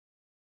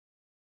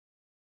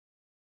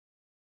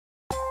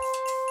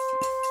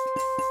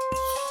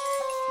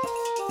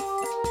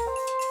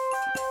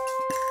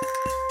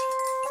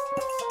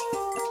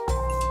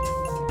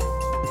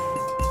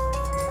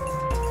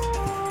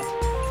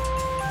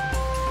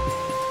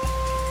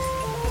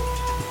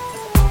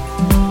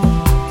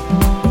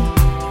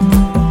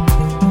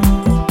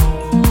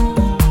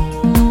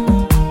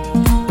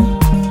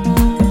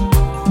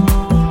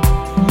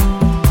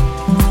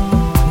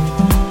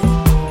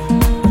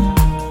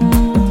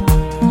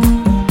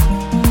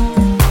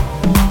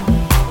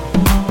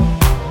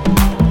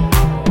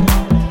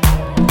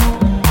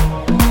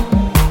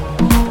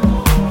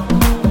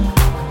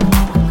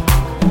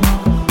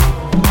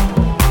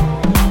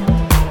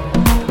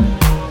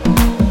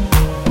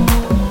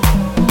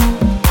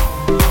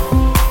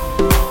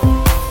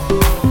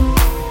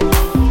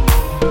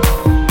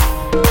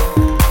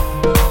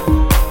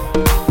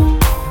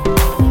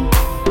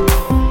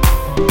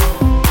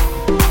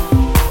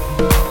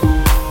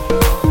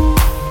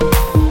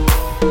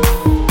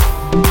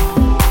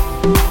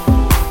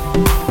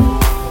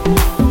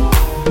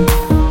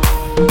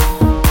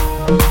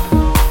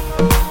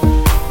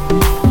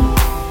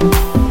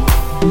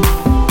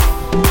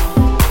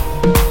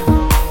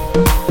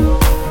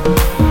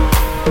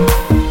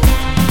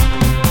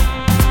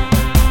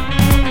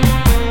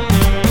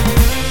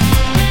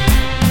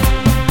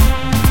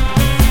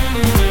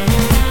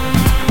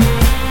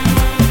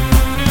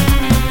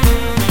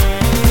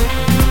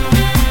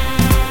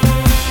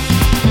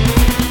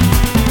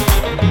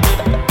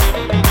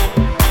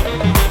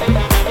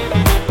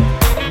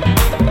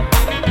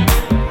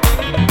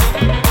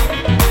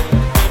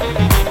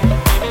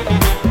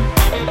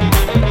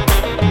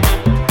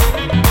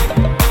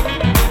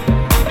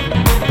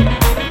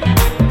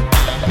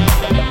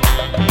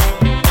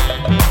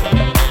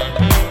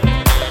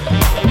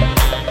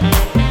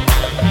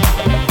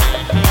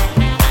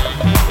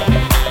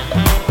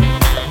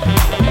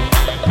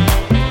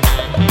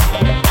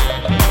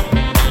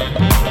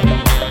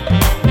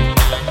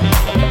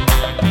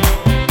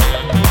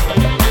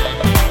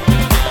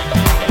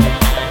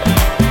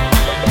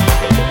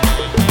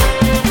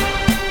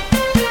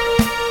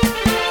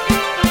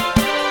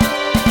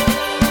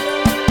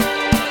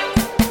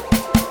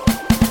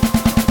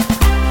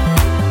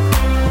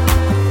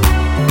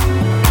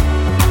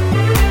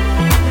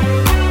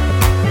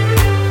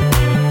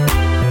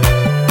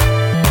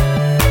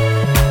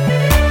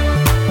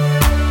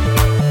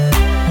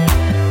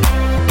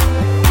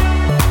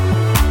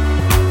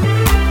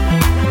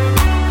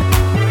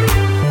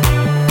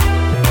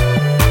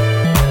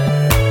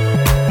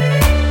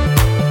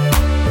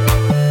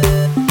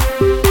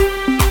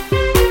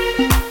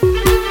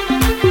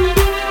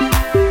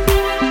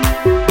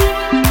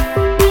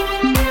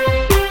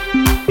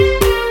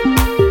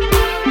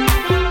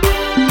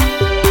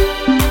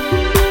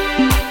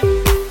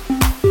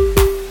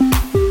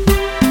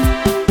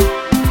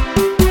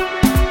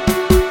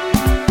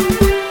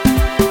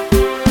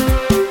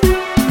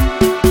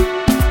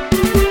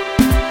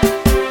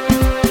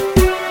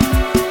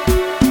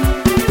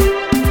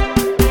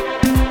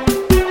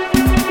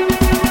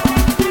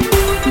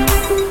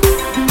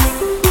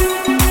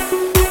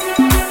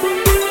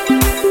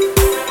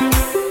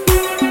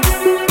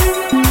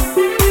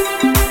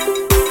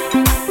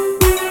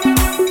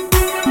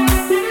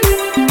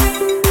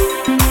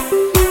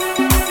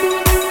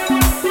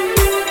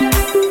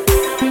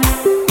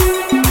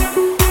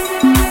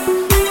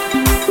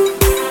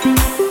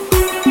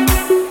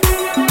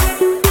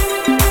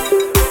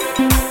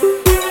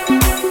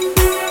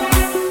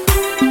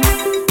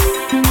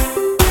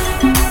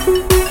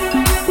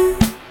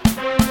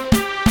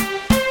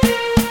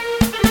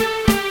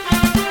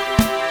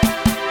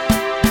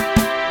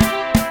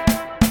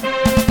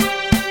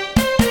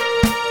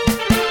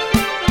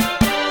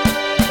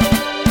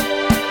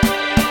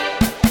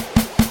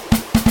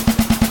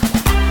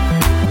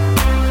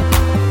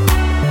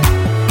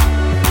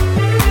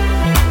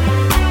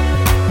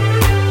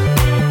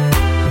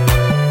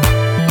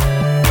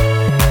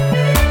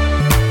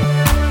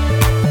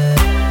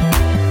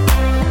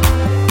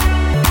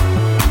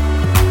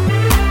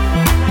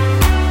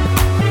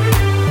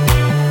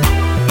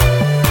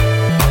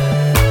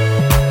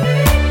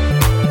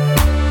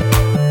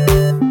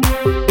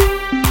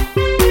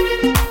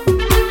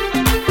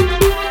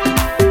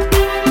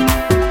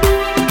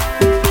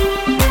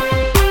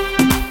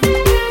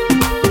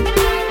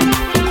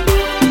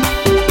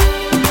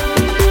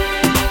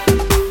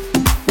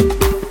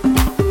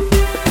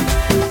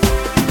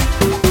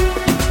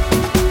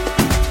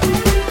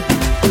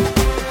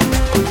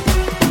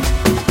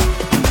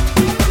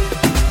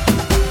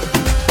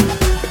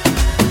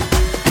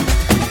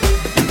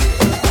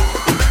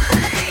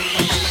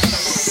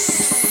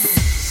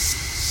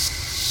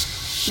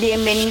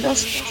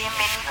Bienvenidos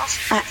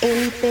a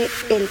Élite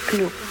el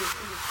Club.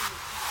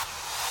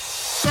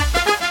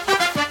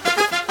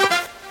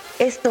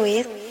 Esto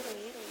es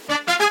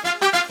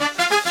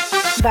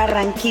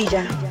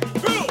Barranquilla.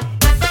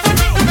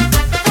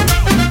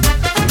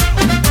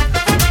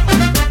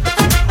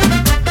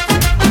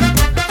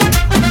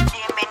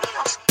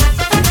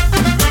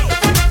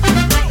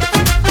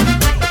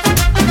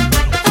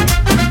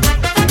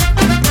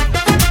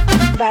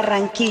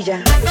 Barranquilla.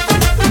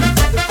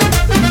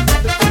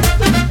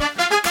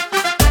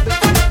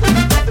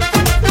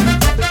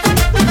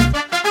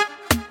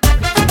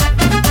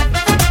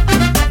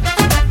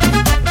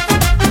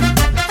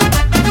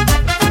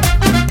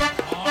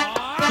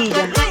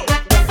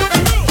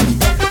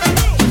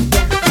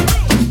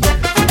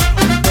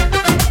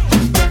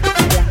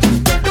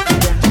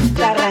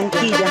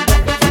 Barranquilla.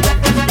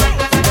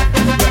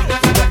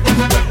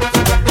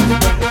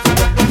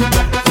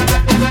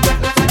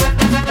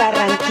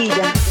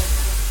 Barranquilla.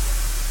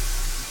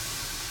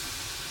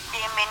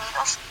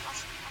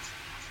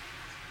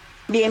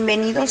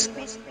 Bienvenidos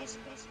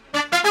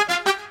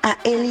a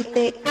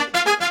Élite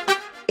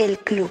el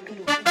Club.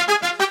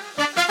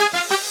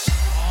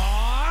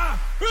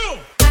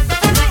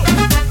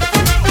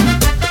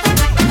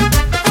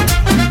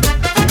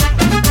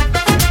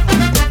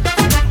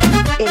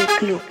 El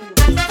Club.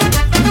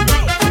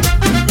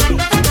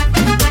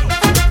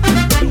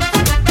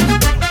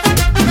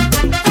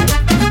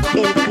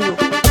 El Club.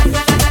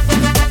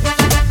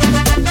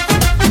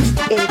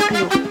 El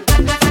Club.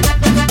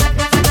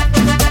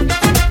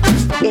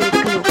 El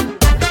Club.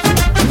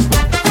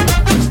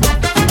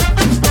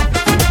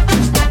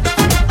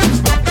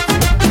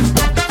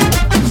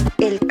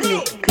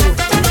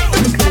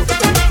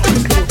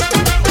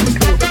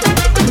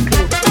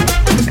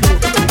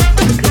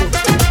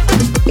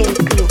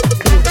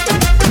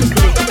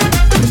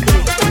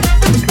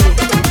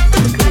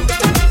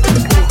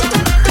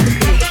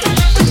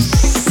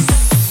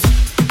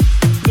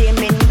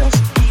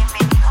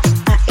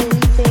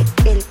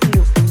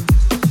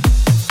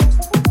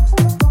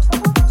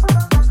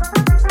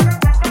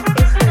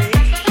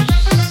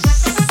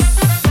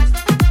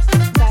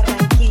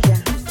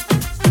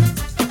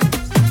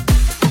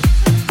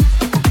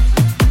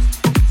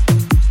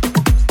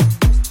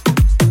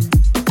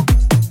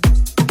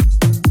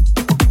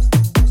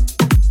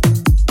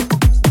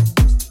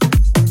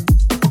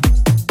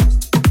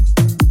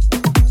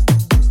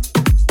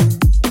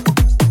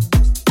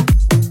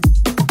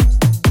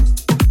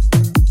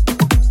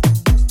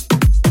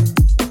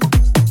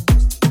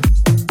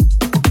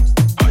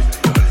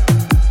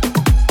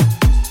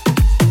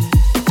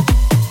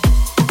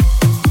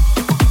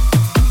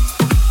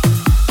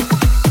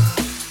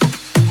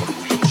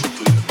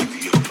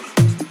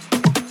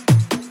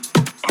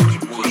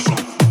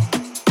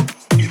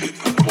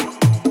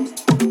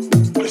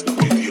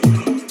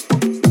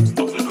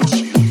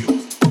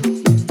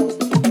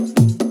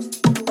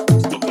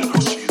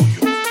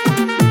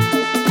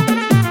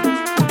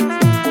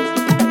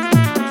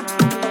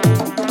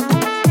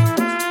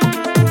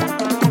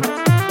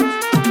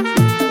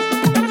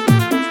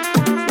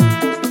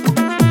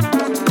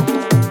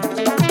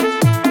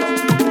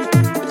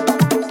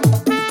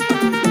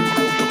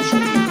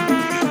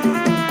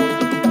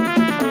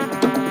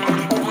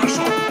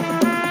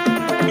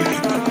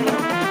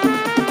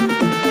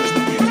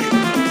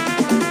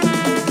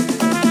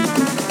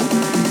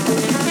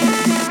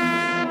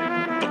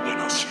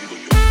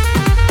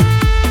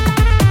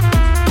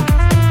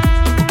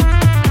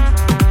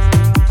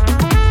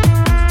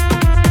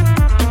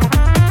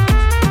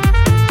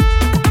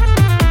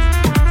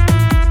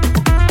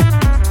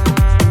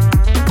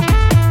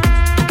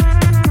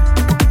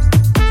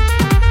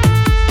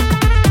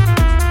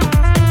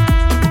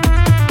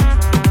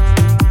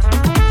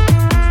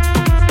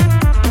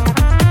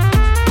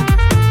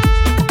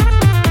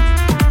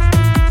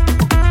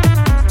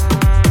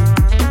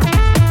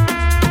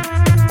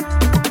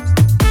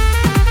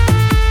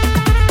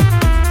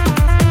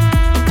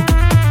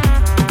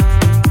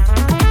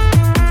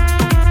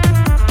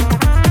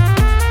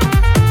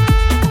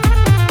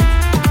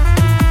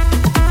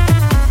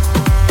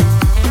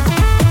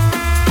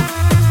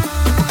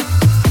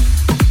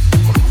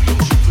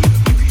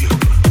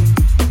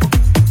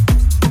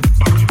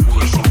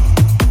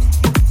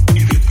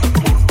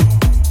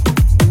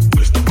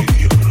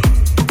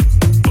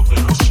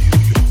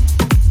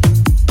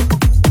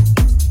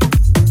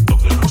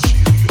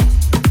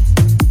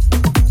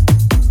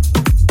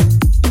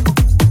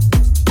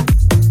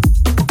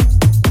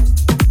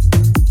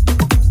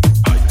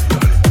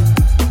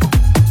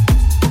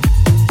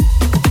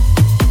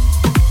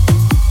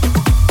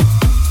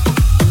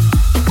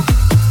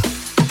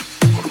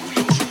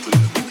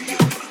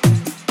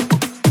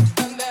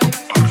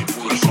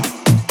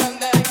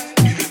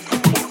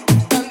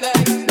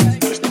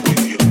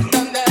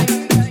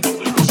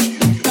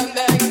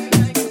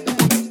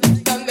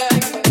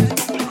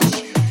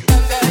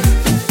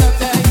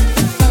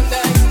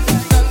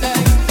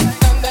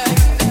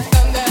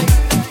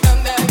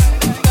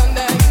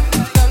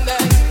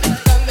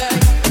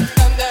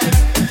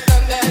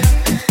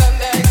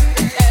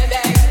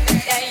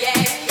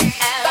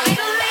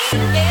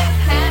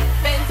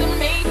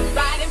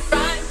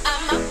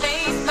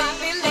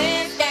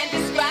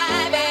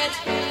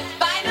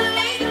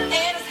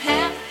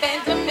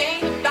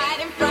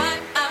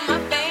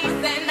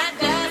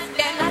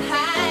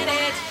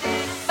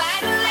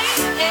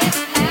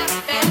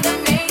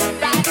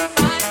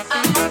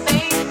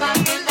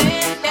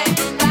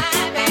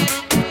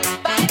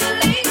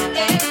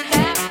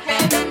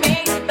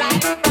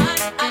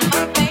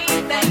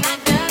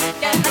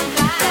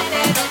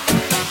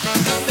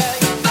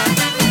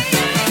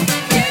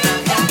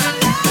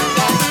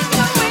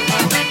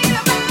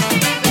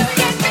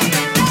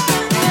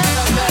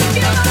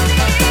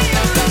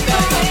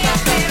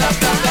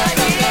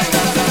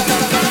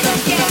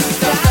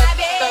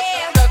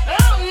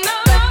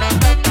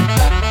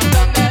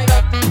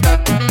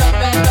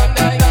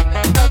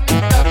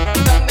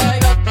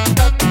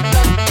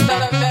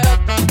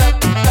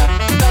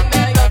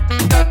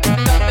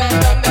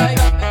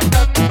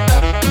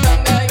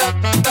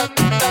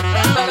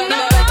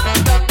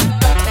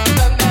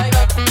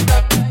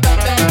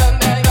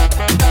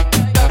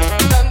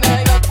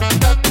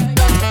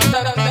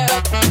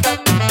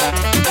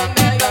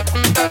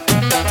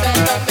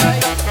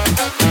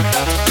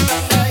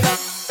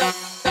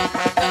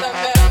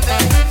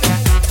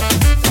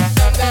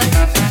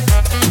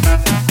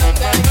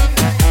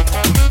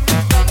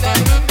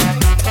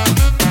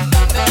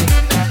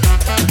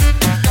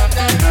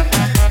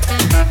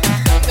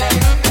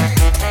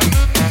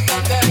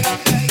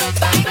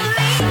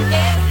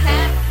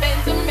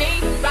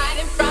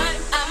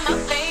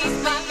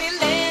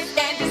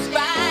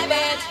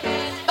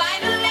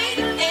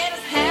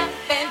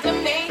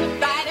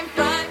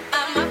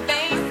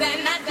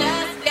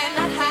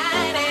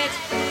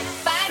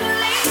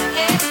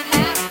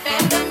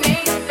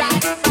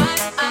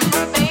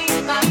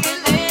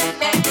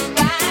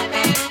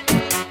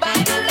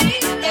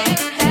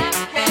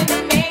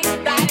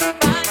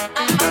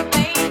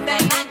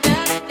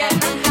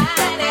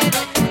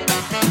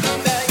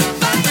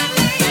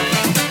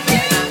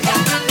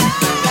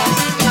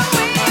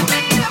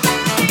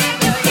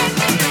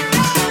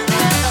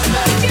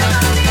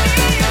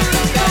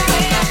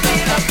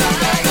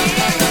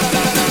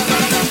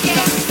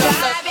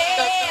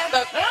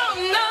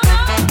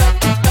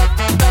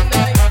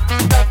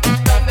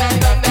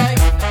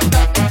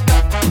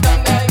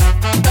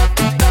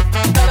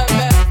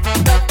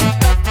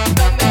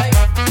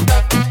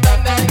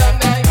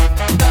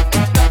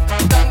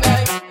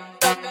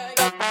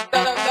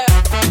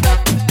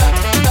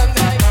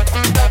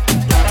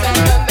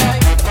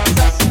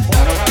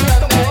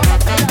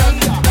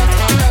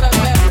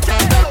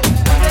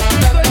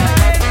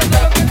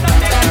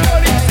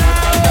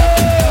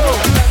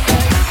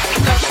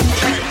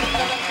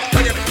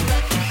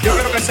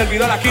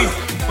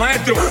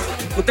 Maestro,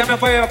 usted me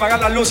puede apagar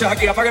las luces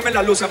aquí. Apágame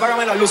las luces,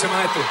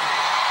 maestro.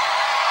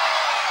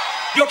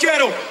 Yo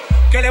quiero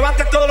que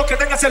levanten todos los que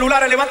tengan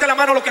celulares. Levanten la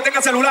mano los que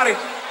tengan celulares.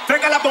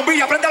 Prendan las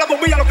bombillas, prendan las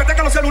bombillas. Los que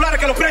tengan los celulares,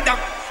 que los prendan.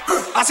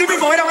 Así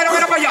mismo, mira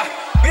para allá.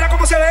 Mira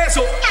cómo se ve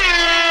eso.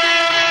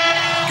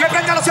 Que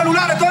prendan los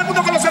celulares. Todo el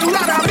mundo con los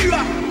celulares, arriba.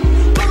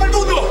 Todo el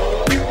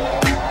mundo.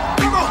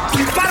 Vamos.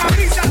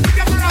 Parabrisas,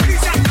 limpia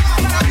parabrisas.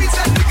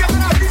 Parabrisas, limpia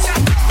parabrisas.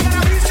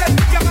 Parabrisas,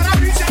 limpia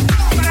parabrisas.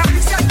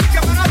 Parabrisas,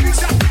 limpia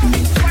parabrisas.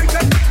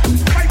 Wiper,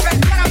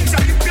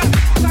 parabrisas, limpia.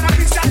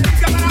 Parabrisas,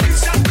 limpia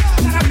parabrisas.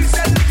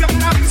 Parabrisas, limpia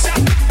parabrisas.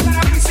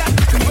 Parabrisas.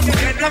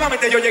 Oye,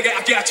 nuevamente yo llegué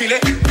aquí a Chile.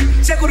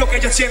 Seguro que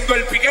yo siento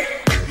el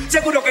pique.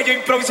 Seguro que yo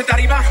improvisé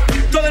tarima.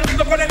 Todo el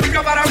mundo con el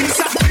limpia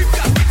parabrisas.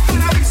 Limpia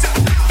parabrisas.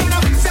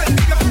 Parabrisas,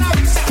 limpia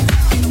parabrisas.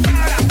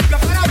 Limpia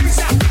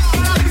parabrisas.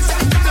 Parabrisas,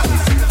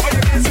 parabrisas. Oye,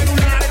 que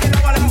celulares de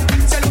lado a lado.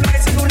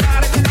 Celulares de lado a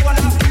lado.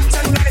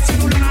 Celulares de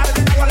lado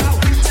a lado.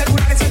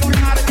 Celulares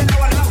de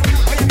lado a lado.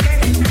 Oye, que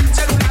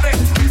celulares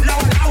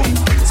lado a lado.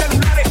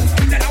 Celulares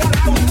de lado a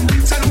lado.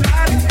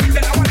 Celulares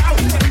de lado a lado.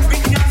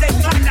 Viñales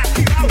más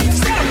activados.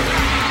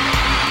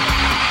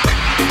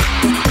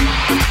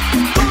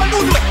 Todo el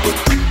mundo.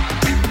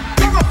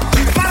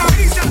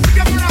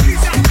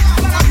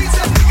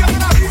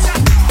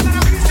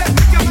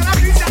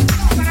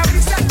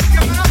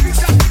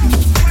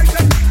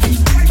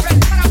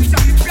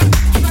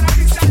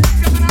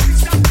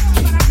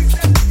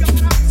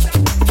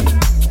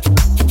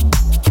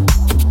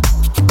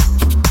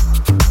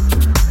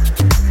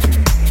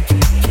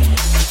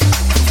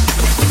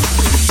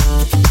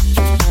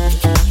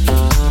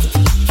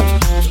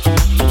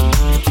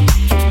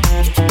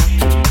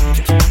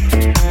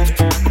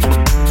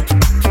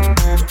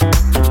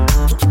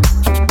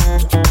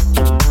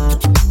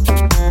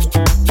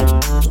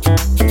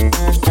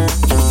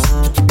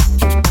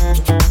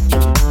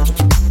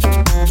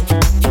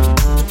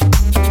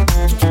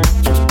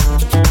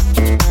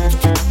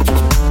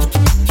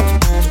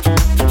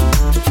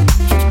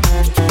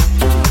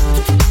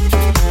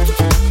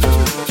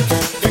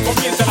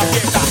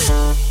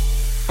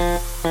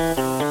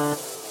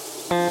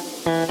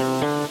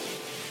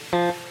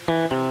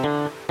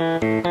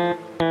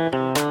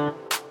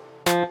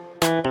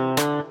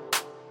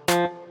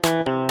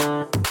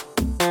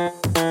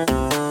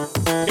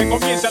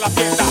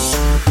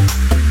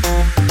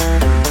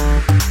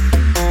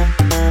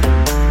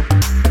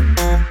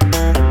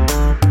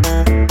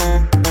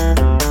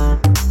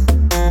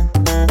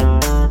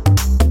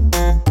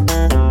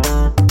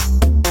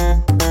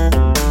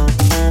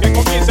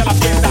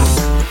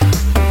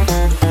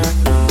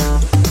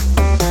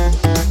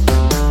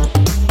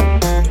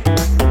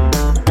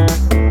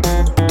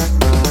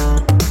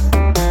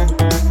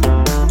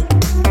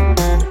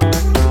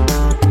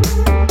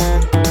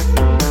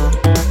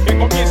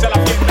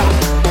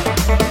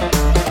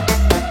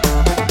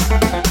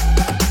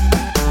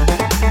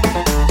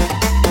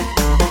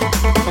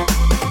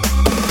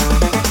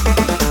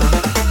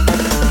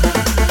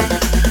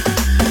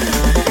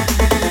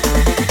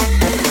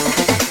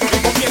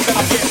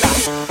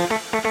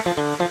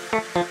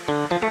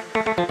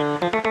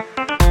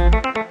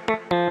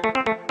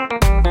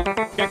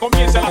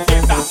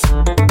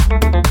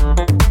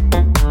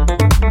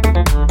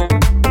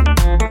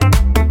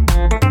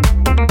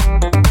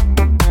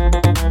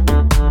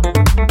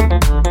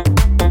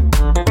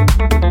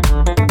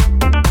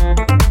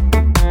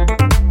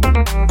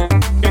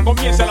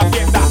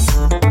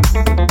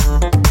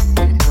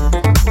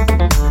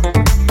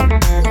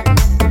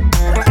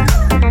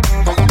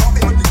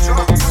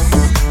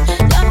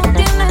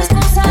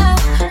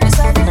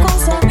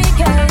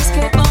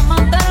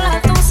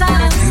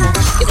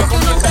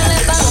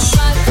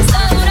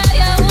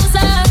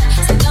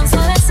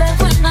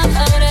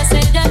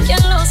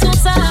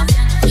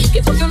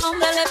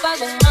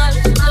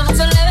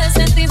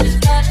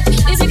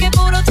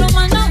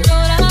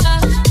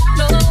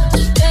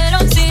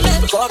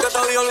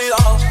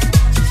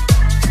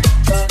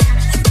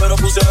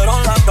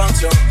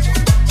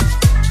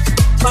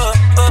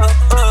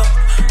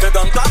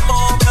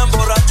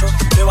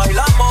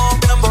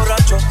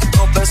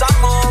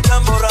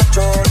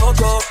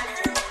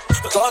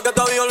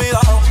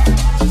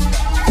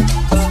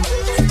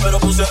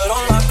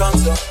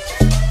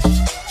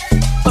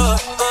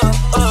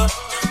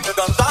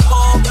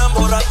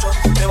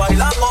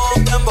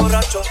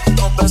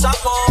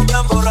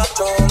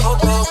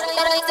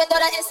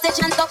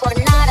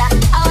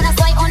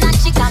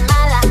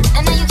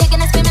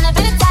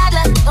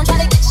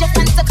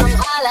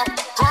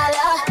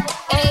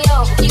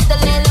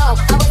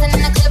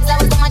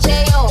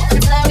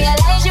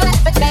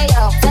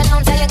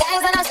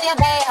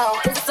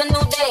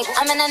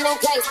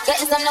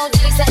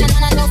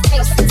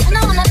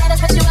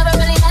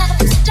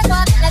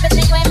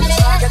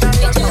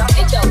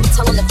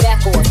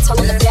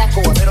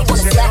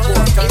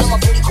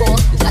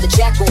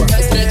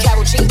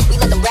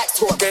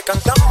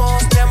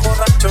 Cantamos bien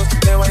borrachos,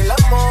 que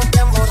bailamos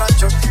bien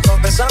borrachos,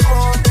 nos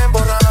besamos bien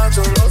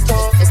borrachos los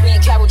dos. It's me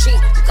and Carol G,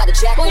 you got a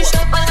jack. Un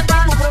shot para la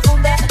cama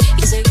profunda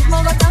y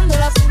seguimos gastando.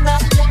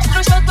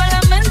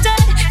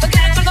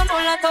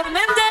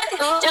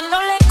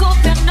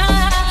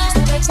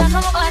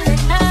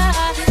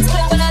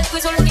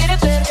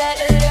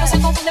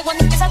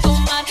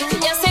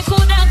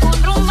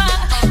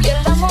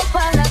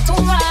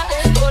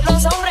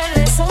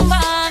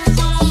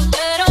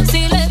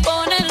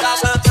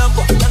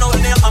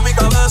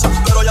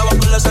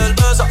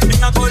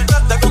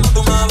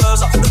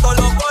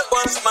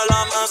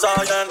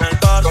 cerveza y en el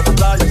carro, la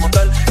playa, el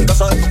motel, en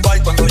casa de tu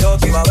pai cuando yo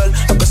te iba a ver.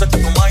 Las veces que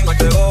tu mai no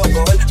llegó a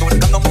coger, tú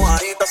brincando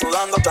mojadita,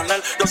 sudando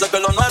Chanel. Yo sé que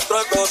lo nuestro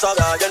es cosa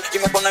de ayer y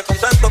me pone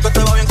contento que te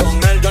va bien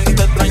con él. Yo ni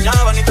te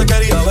extrañaba ni te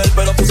quería ver,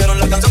 pero pusieron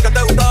la canción que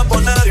te gustaba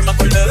poner y me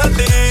acordé de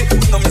ti.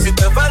 No me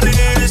hiciste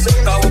feliz, se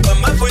acabó pues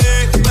me fui.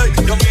 Hey,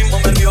 yo mismo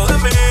me río de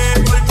mí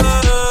porque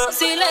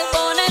si le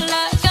ponen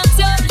la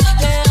canción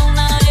le da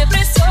una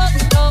depresión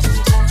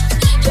tóxica.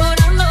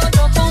 Llorando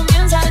otro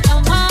comienza a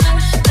llamar,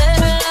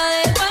 pero la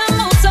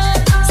dejamos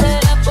sola.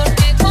 Será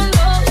porque con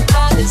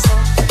loca de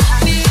sol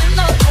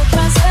viviendo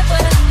otra se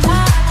puede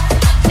andar.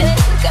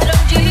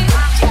 Karol G,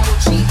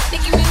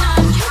 Nicki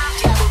Minaj,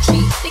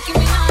 Nicki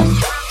Minaj,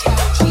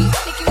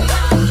 Nicki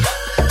Minaj.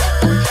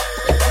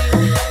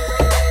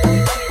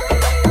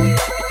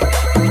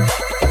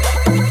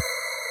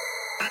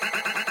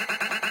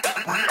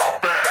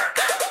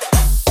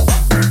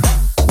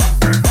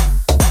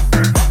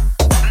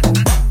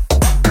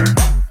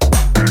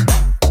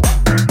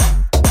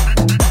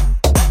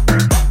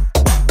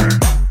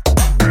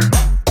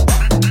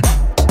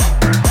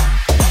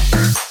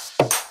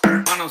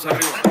 Manos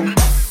arriba.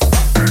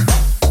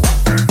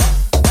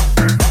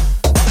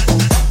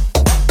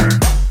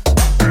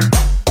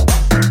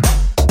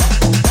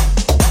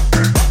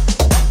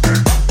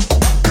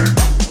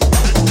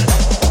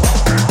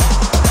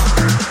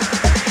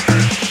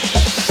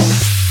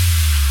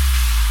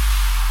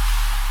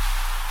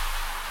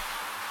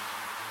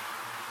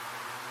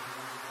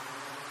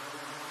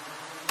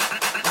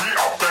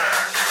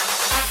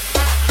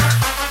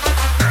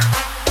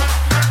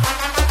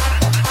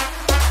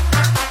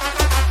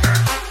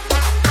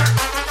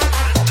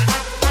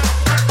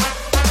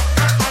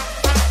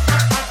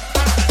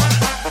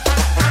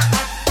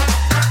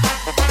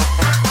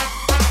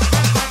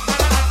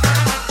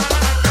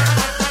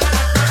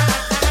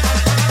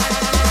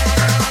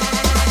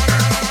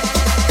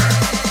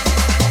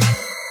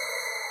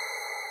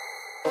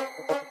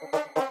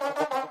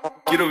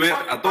 Quiero ver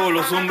a todos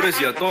los hombres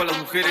y a todas las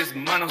mujeres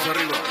manos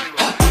arriba.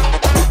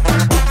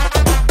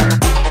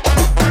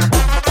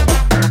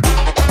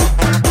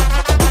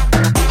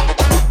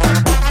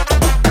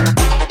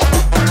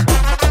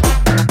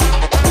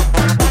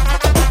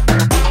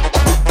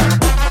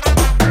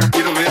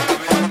 Quiero ver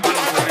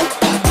manos arriba.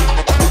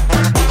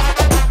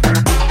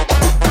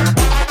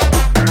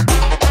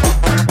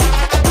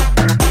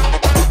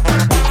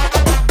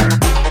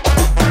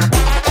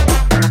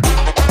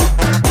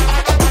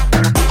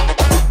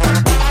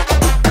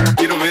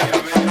 Quiero ver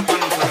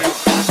manos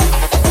arriba.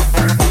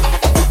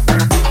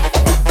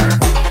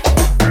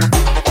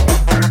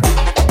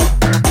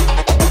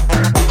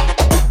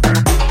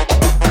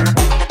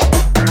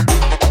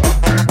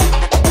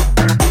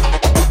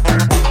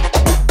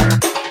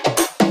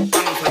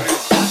 Manos arriba.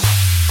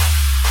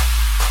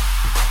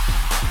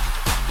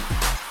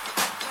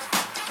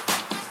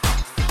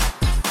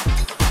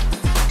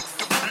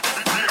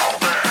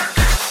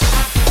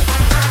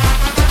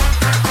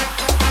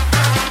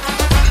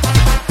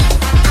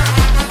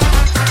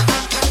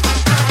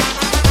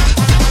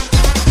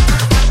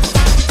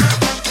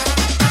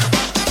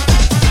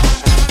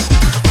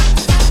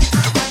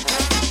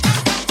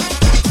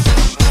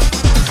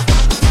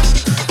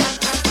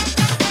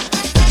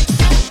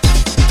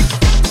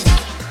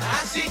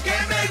 Así que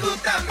me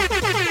gusta.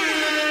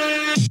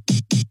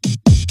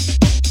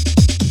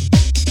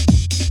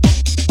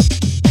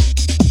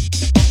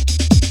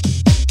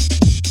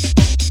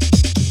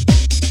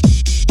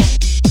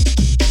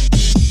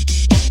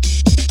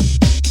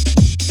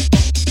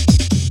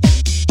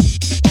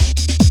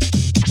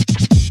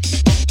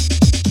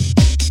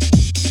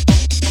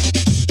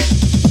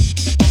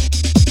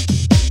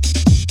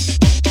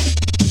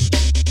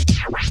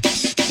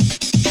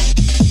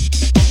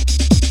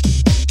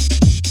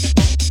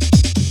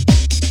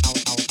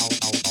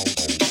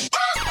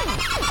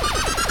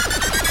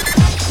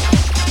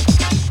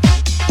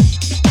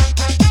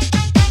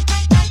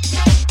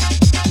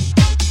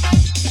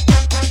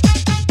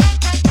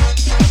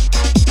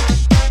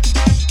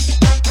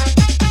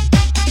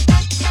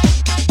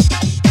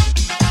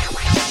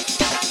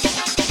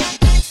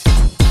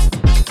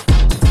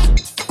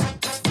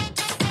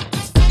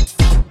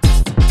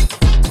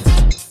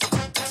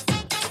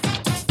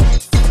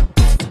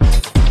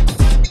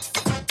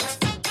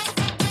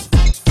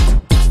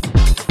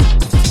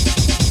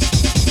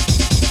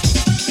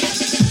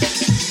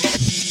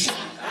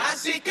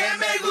 Así que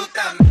me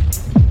gusta.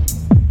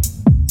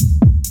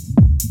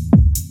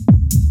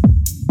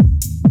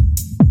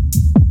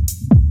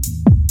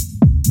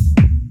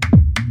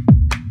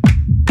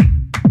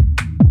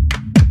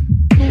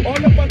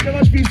 Olha pra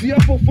aquelas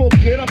vizinhas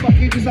fofoqueiras, pra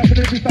quem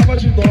desacreditava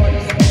de nós.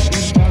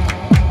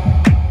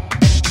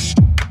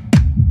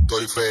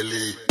 Estoy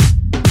feliz.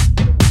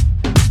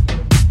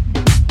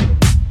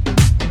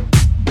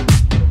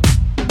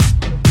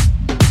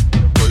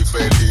 Estoy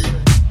feliz.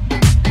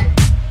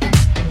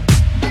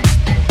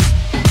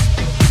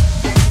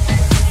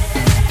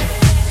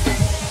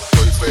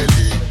 Estoy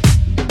feliz.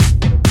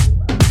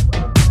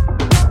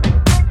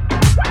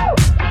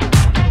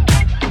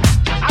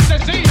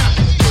 Asesina.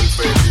 Estoy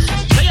feliz.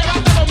 Ella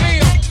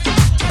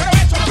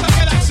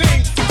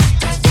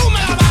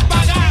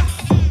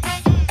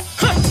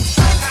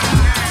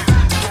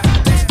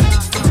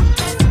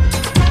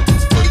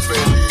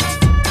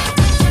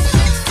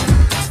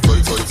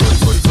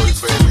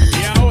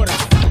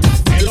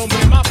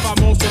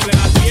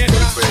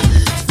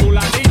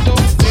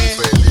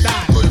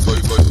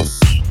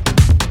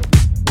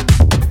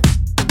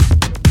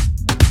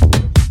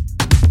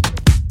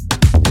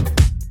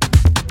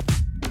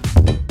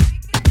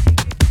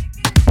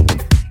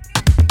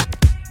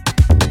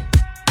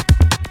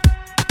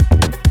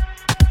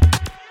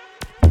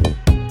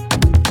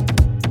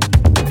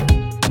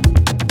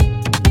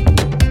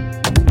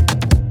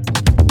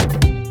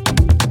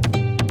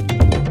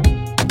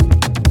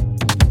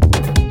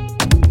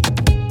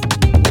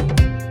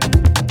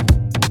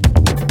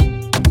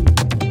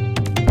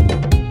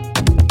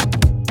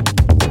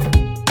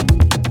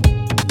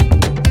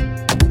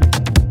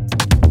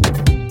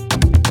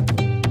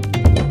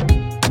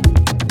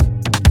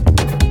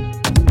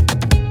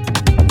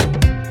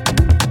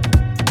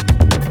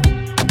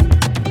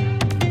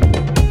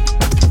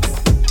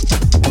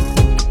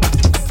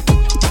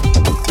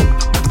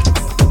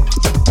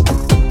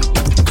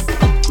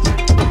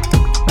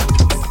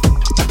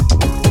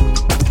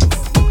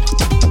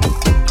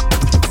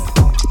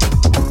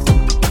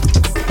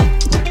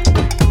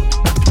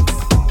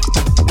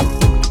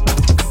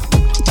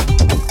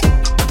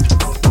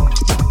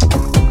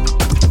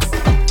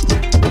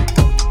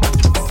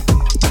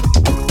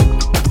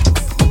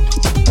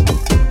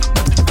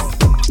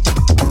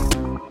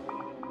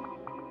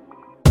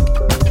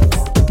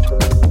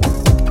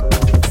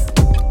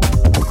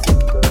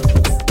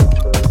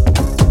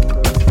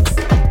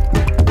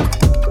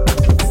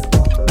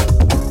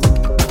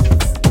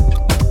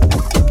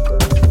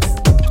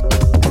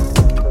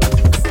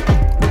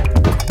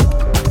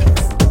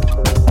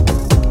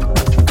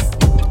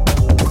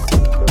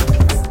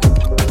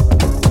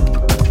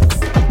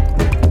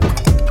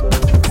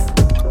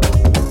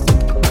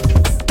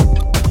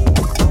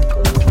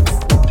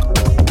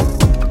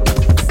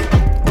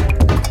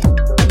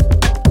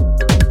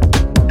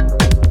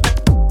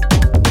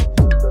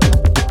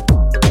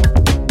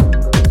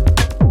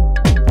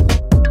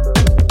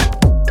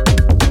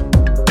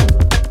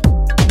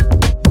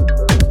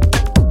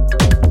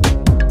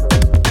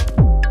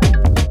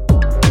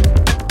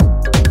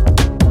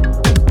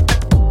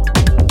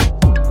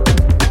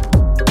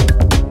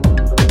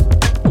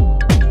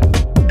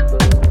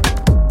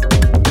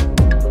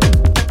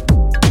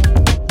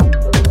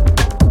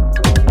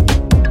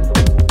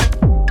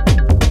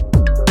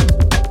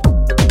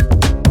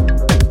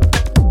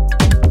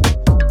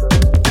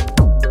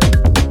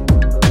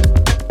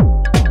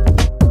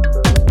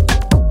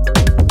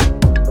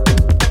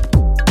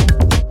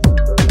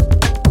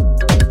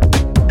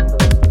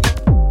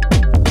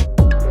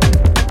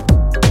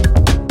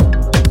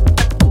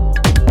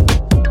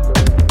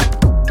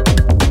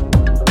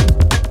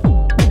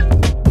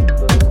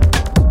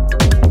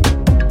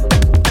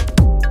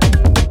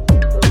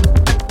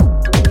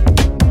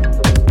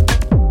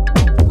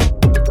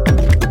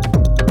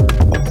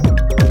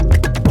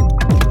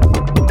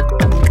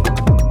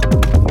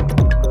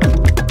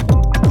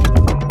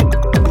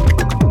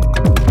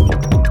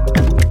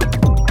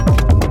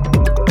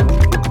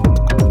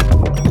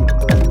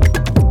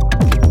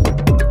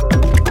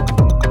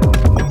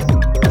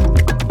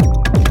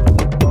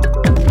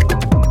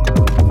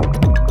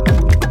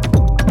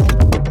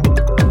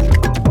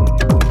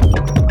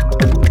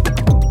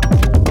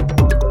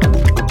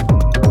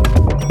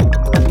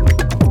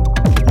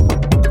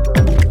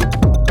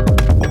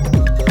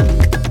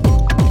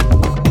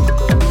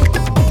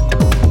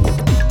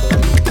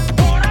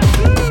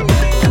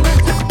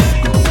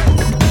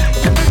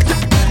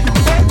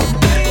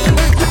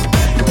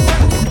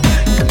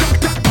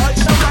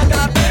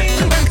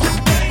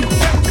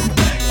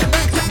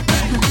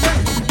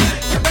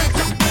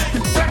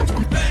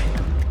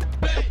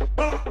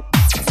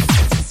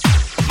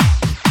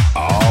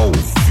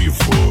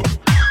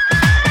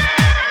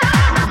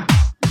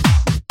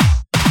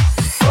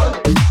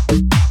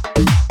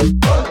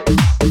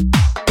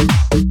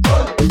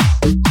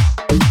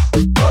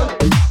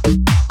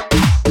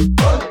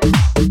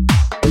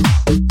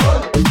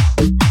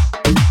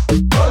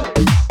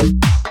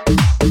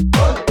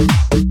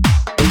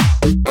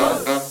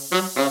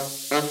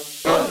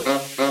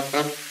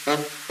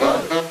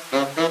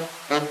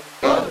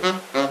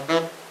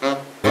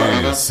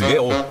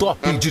o Top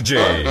DJ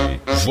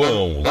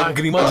João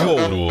Lágrima de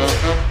Ouro,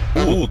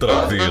 o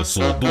travesso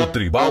do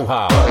Tribal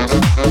House.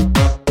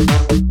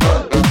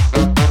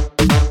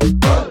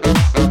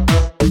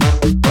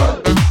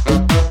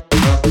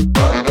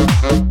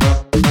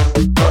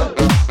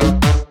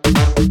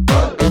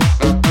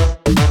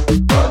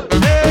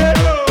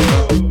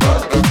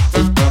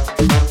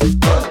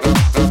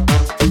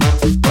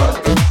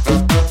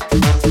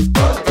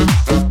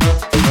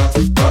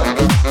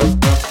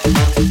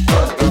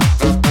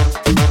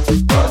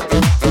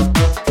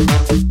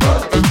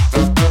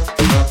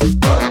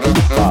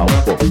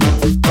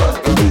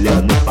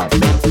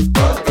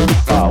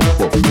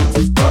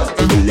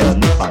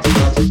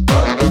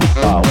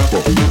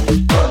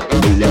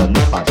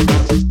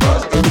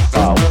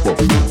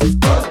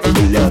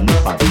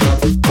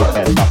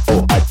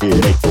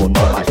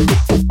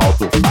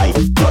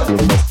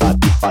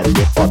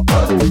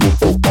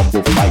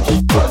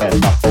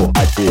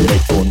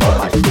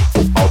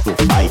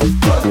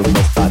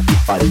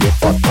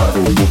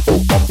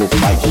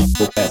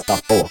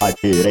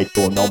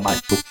 Direito não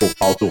machuca o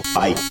pau do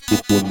pai. Se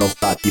tu não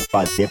sabe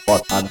fazer,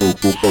 bota no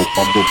Google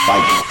como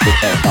faz. Tu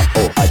pega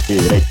porra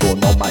direito,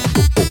 não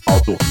machuca o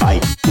pau do pai.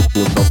 Se tu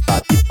não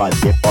sabe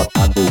fazer,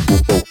 bota no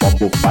Google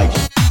como faz.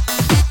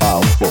 Chupa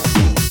um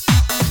pouquinho,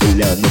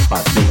 olhando pra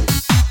mim.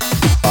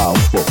 Chupa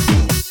um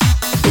pouquinho,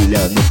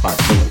 olhando pra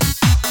mim.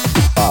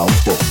 Chupa um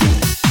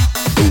pouquinho,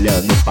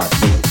 olhando pra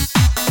mim.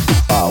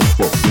 Chupa um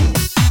pouquinho,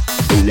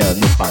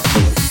 olhando pra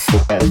mim. Tu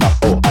pega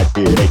porra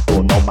direito,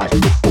 não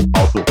machuca o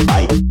pau do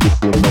pai. Se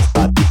tu não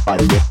sabe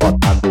fazer,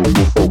 bota no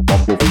Google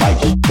como faz.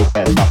 Tu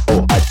pega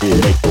porra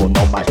direito,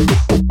 não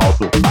machuca o pau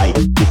do pai.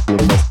 Se tu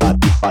não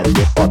sabe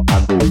fazer, bota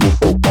no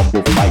Google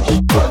como faz.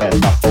 Tu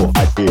pega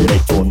porra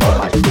direito, não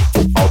machuca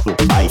o pau do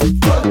pai. Se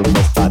tu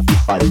não sabe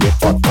fazer,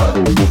 bota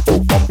no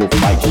Google como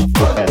faz.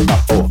 Tu pega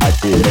porra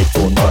direito,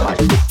 não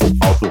machuca o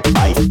pau do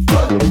pai. Se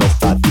tu não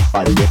sabe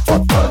fazer,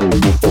 bota no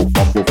Google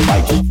como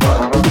faz.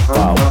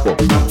 Chupa um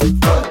pouquinho,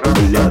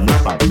 olhando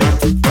pra mim.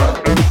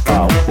 Chupa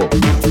um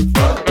pouquinho,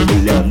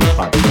 olhando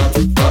pra mim.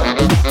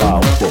 Chupa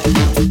um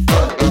pouquinho,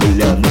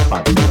 olhando pra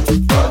mim.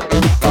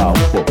 Chupa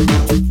um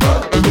pouquinho,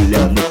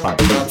 olhando pra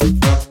mim.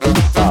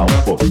 Chupa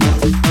um pouquinho,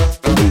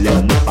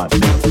 olhando pra mim.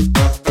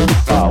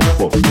 Chupa um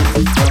pouquinho,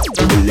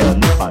 olhando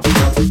pra mim.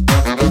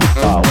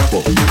 Chupa um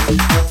pouquinho,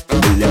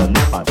 olhando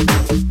pra mim.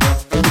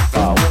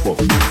 Chupa um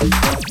pouquinho,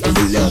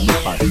 olhando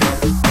pra mim.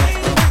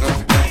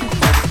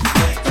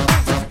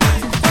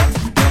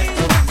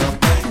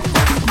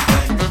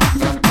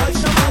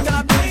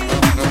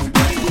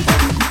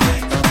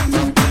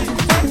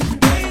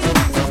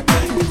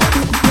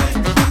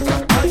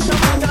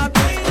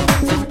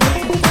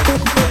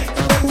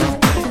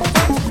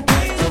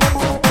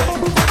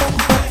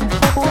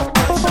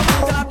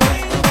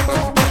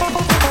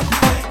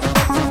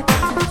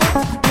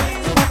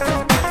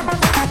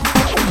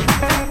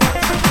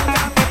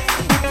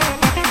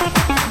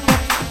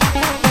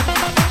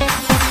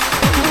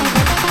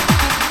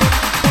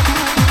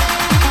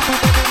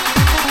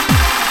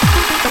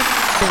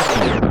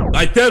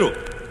 Gaiteiro,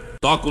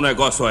 toca o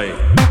negócio aí.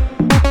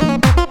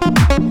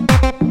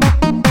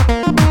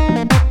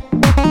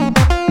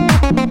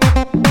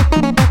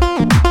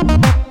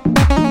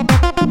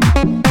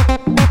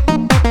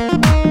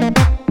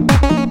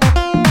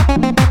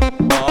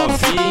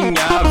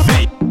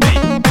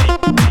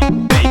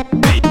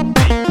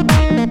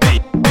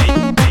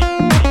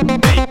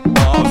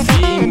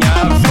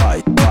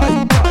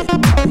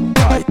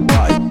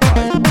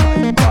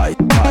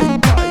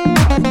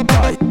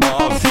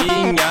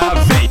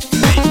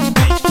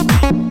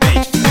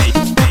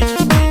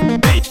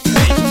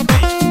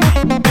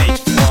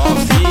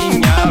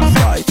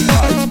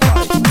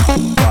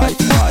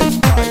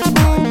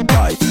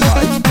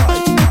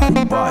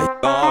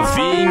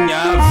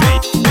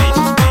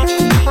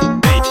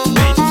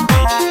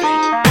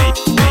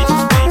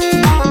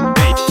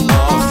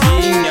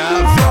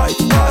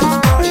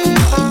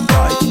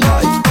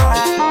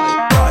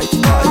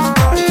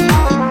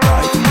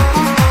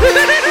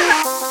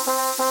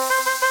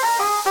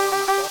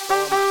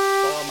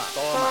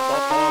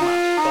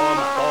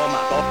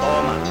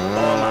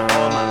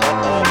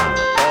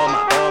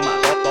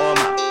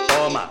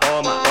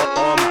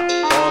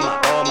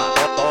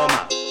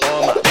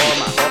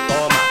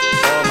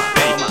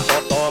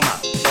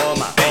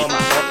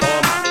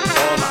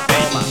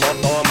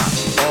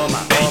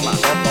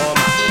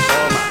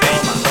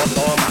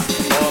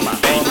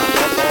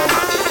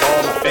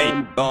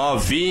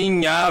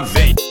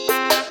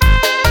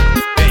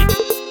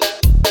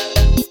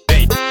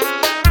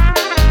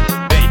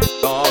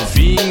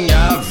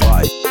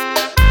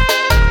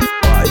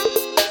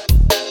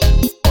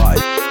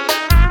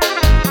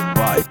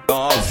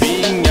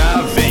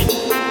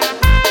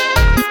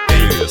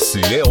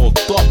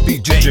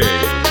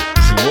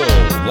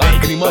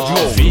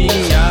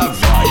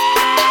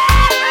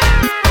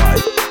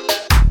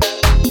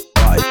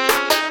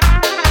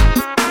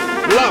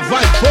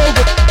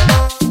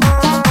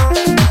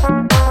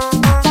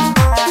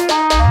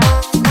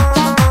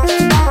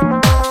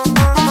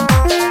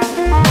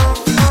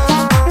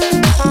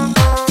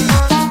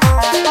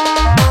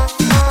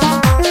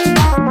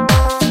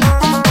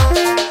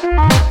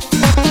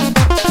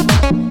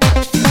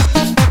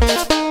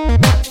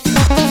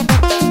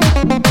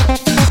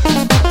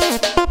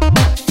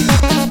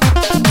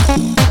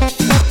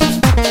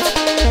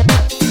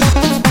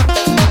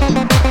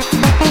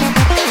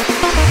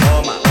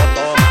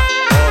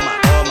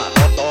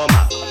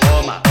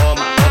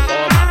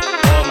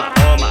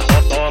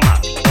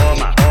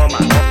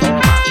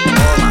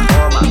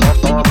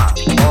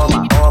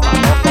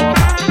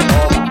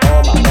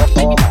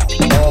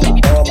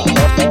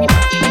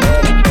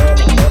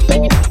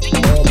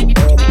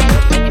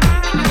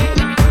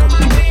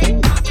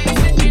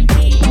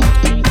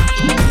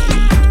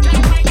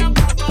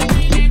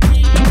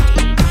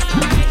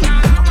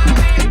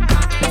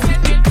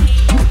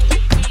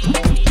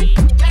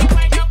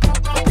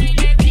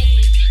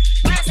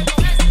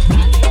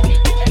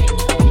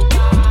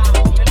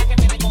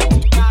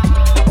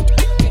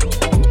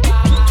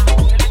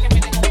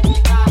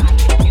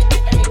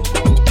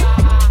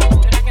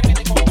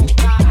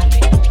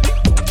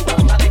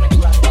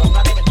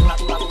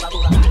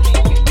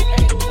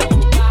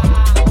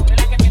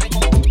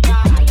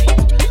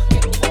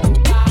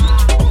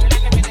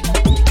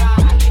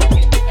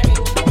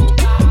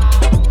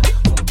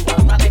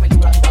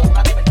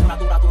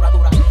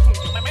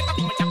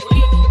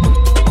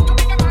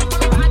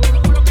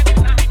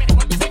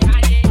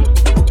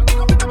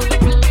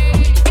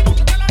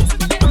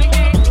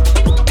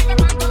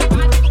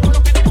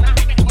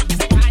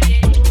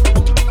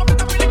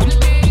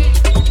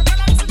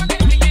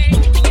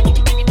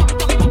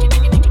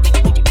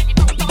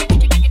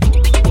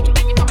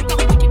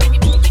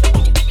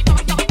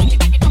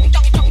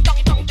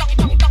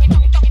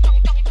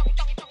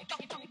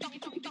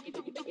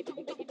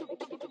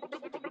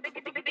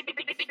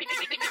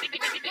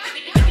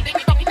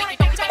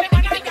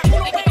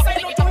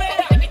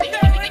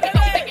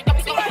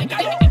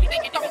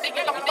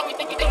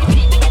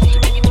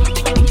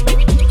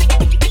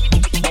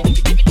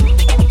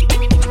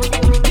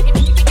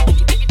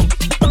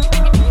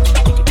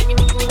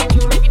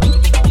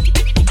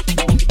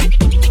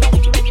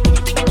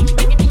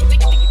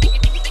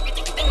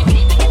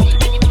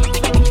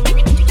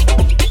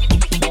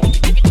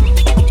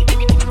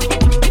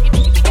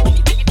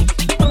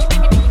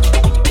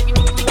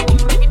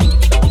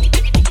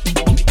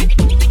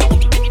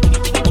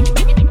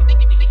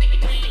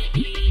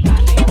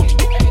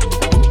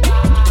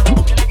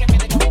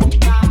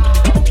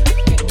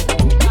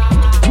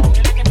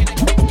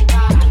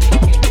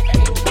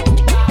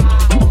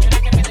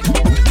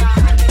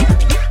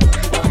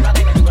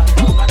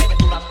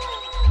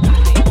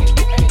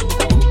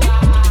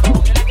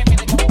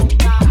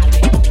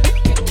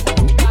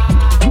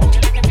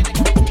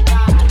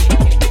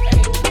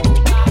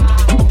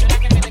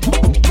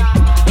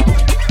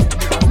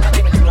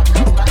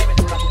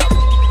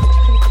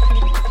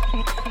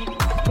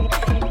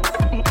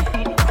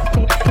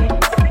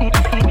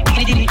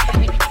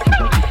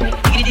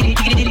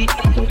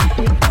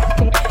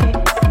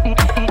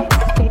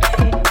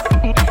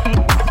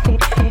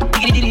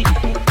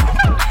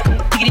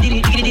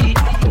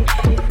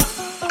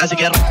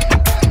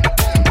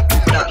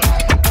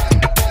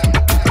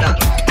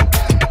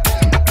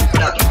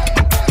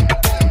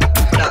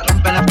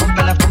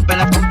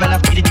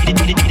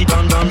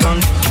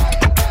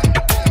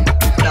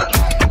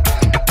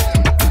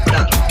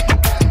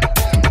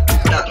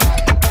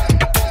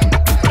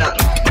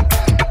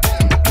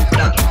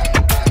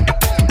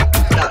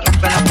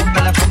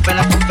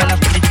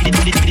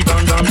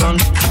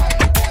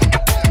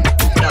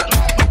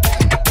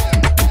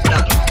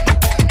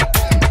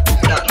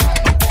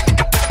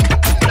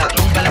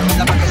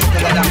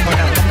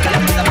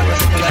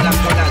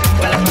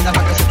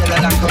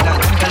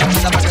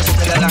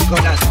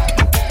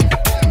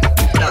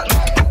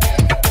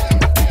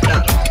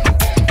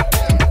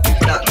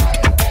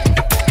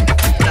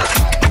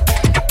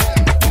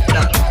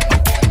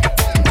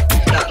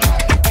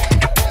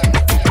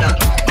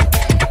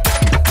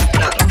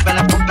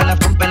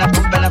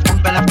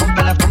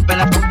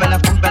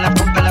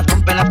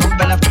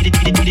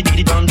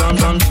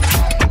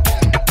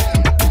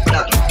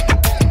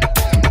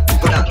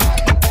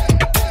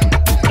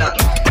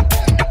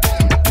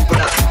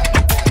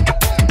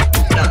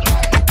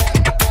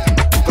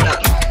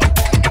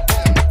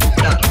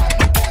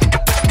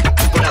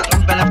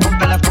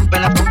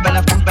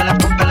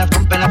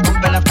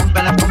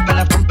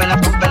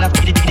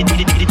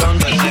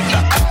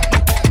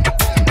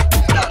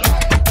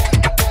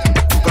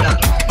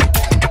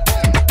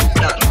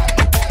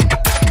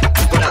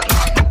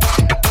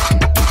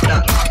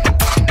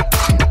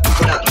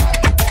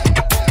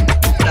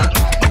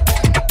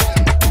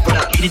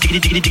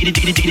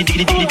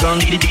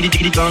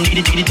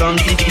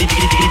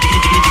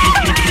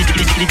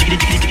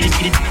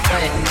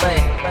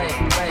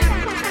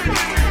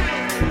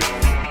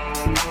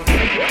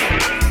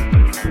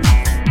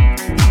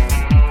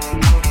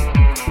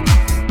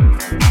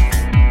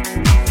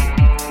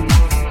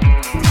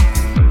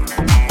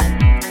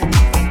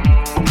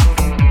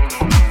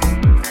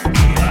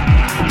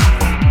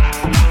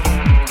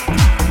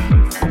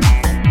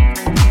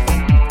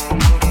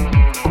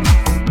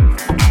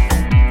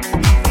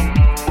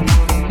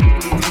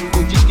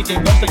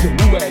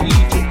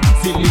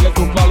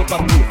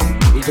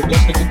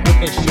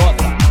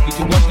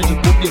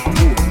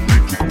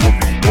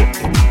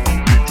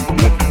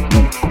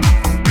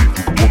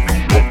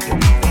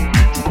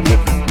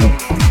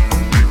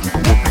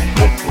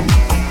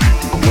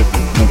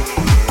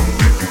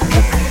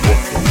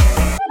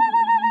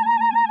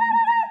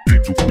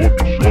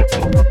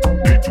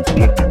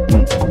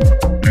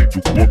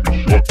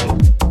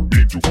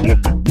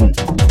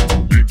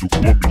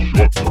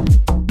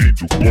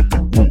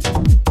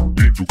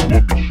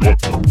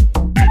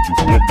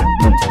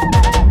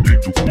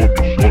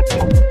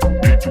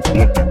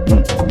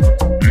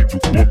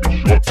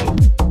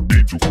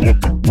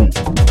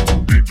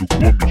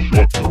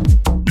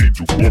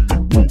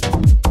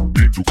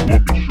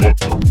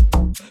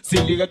 Se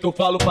liga que eu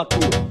falo pra tu.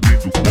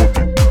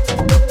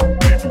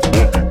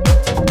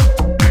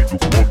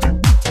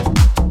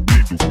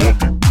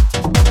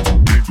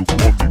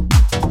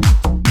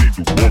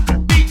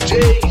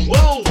 DJ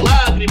João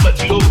Lágrima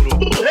de Ouro,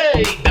 o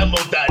rei da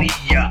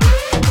montaria.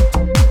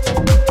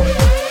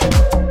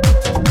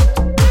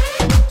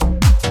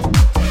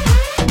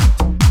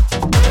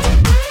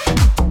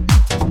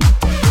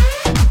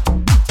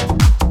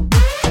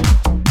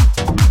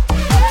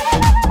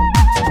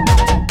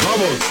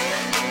 Vamos,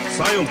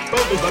 saiam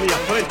todos da minha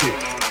frente.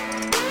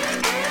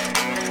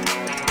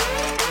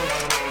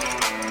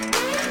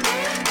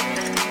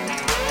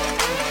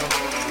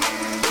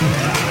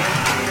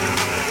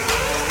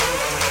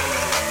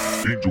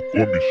 Índio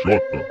come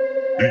xota,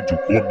 índio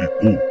come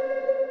cu.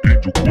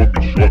 Índio come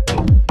xota,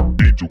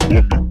 índio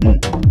come cu.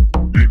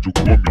 Índio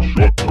come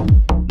xota,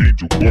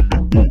 índio come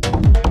cu.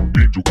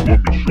 Índio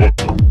come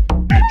xota,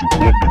 índio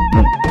come cu.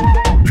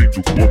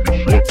 Índio come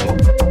xota,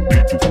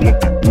 índio come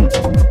cu.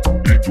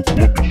 Índio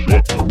come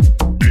xota,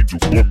 índio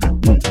come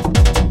cu.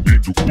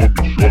 Índio come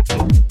xota,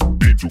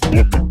 índio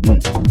come cu.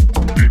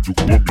 Índio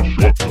come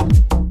xota,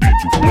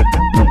 índio come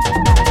cu.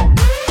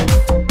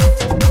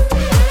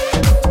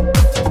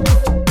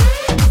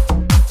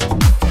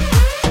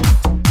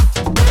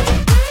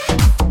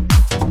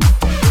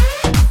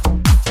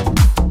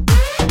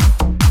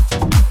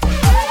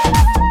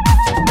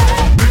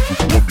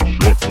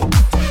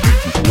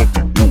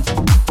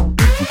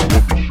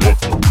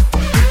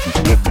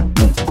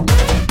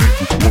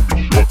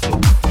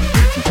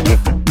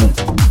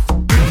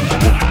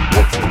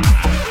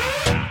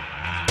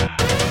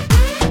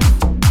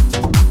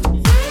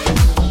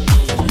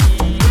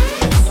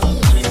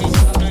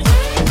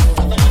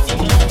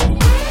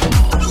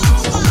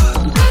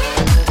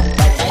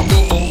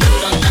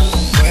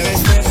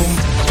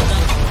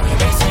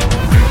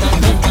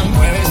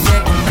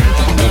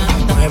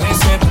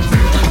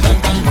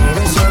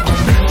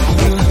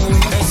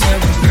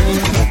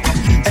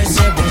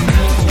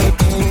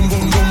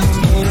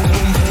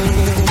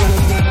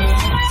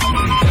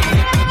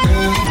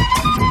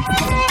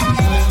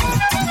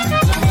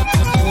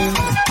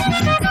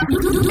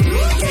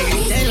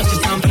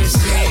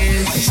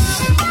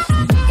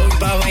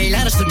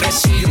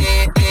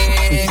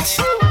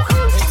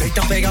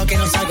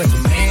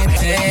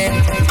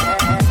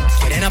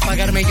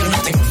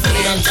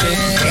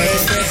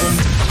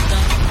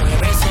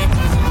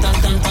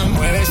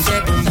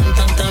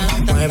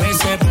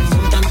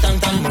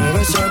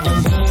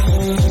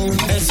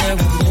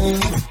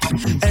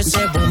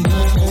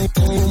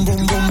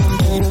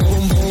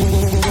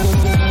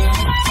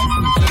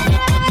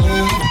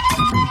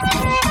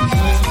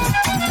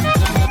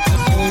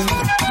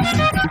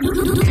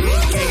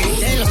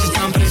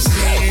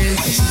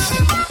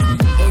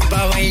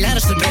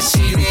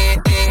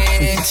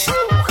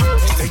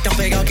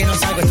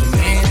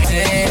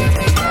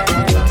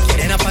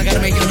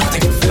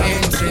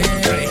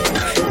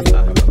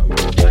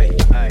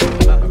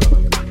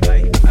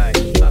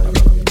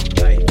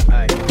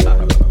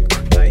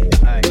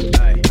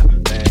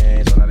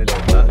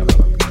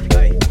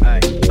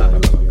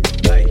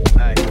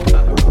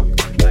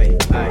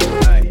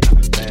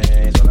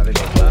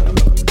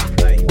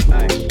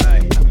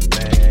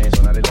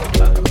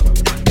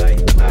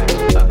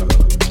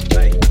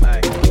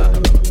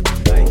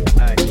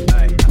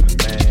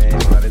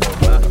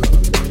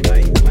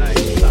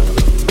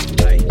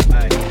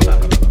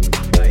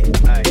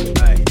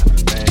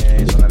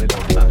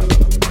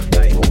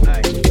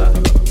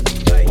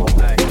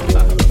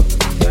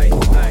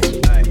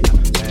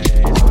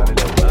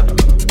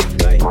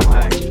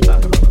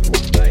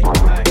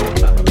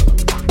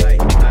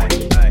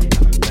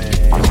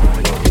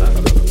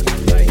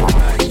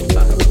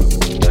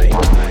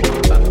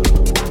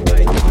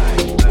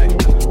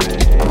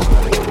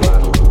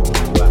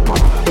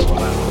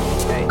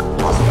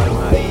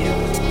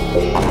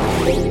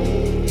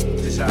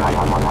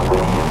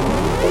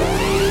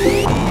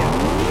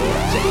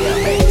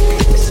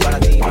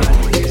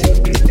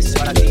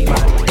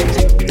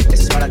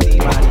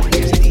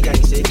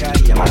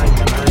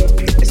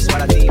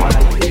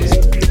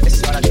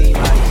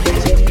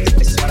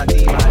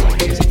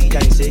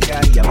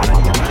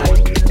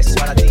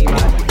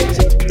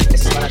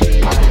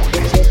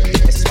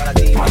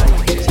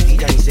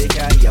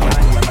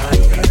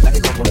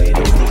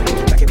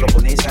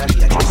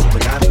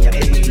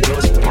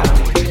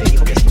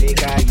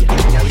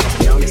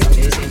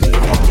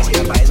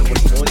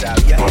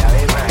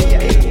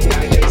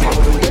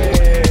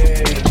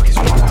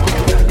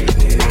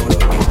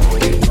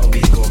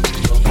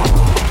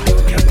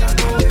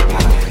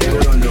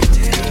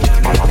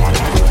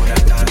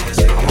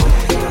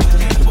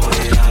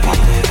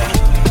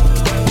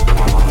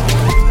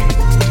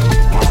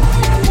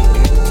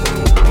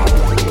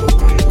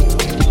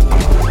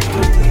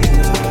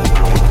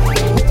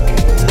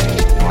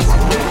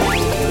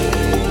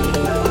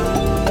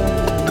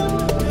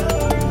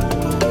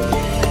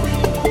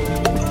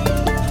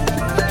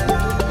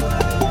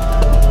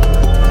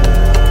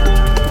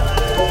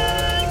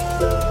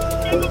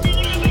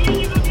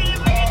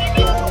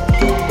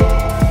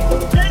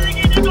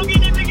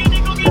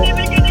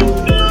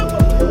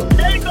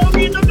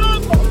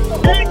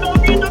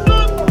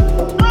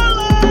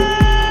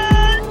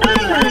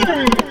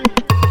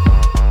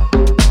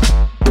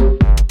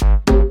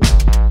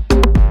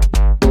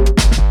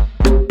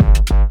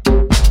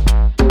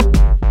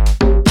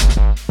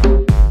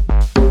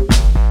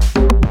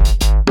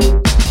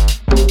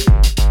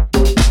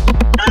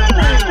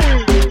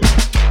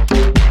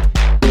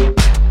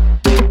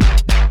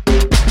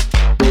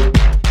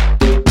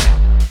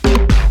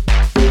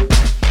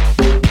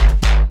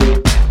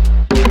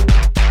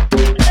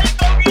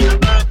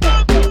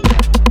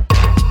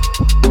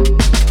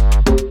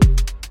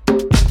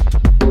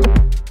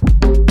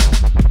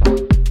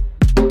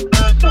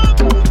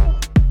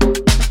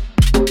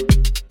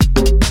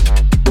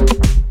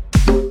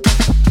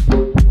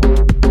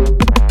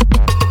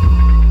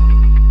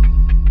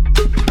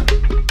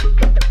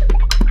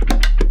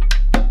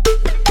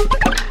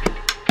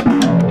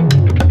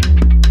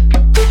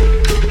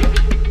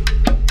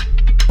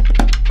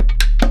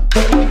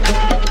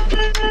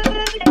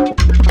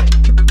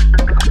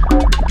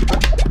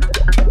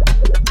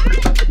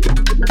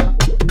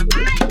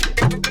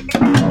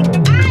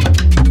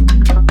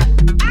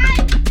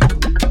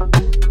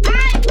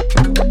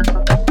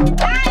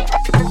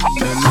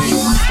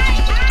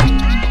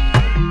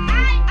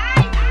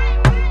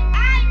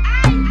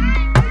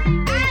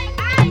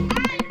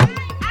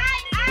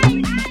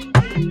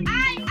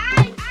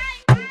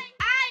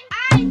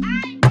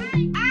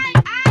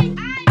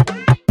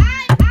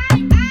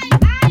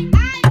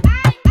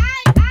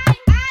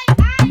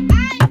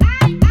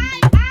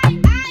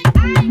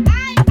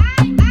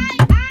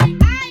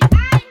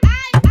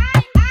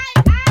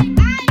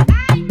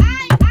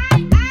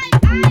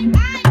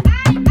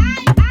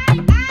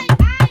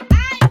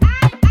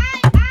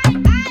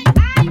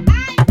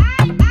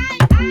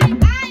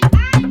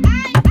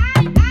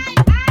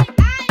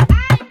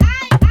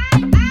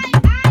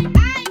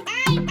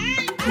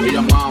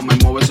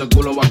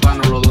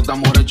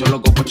 mucho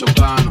loco pa'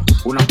 chocarnos.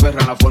 Una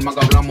perra en la forma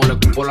que hablamos, le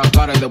escupo la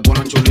cara y después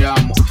nos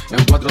chuleamos.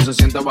 En cuatro se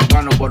siente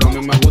bacano, pero a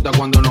mí me gusta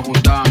cuando nos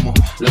juntamos.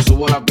 Le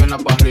subo la pierna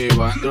para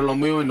arriba, entre lo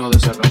mío y nos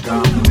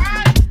desarrastramos.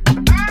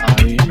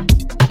 Ahí,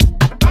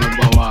 dale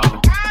pa'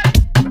 abajo.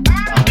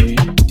 Ahí,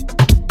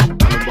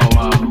 dale pa'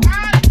 abajo.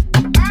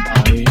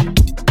 Ahí,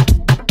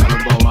 dale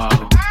pa'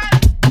 abajo.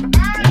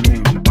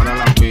 Para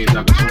la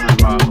pista que suena el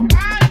bajo.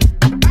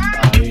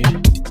 Ahí,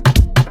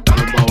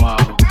 dale pa'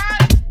 abajo.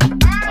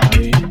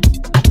 Ahí,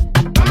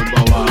 dale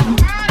pa' abajo.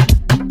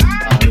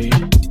 Ahí,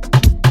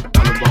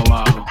 dale pa'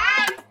 abajo.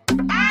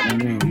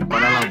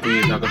 Para la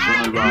pista que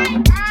suena el bajo.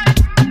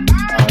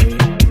 Ahí,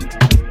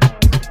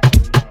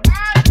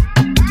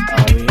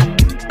 ahí,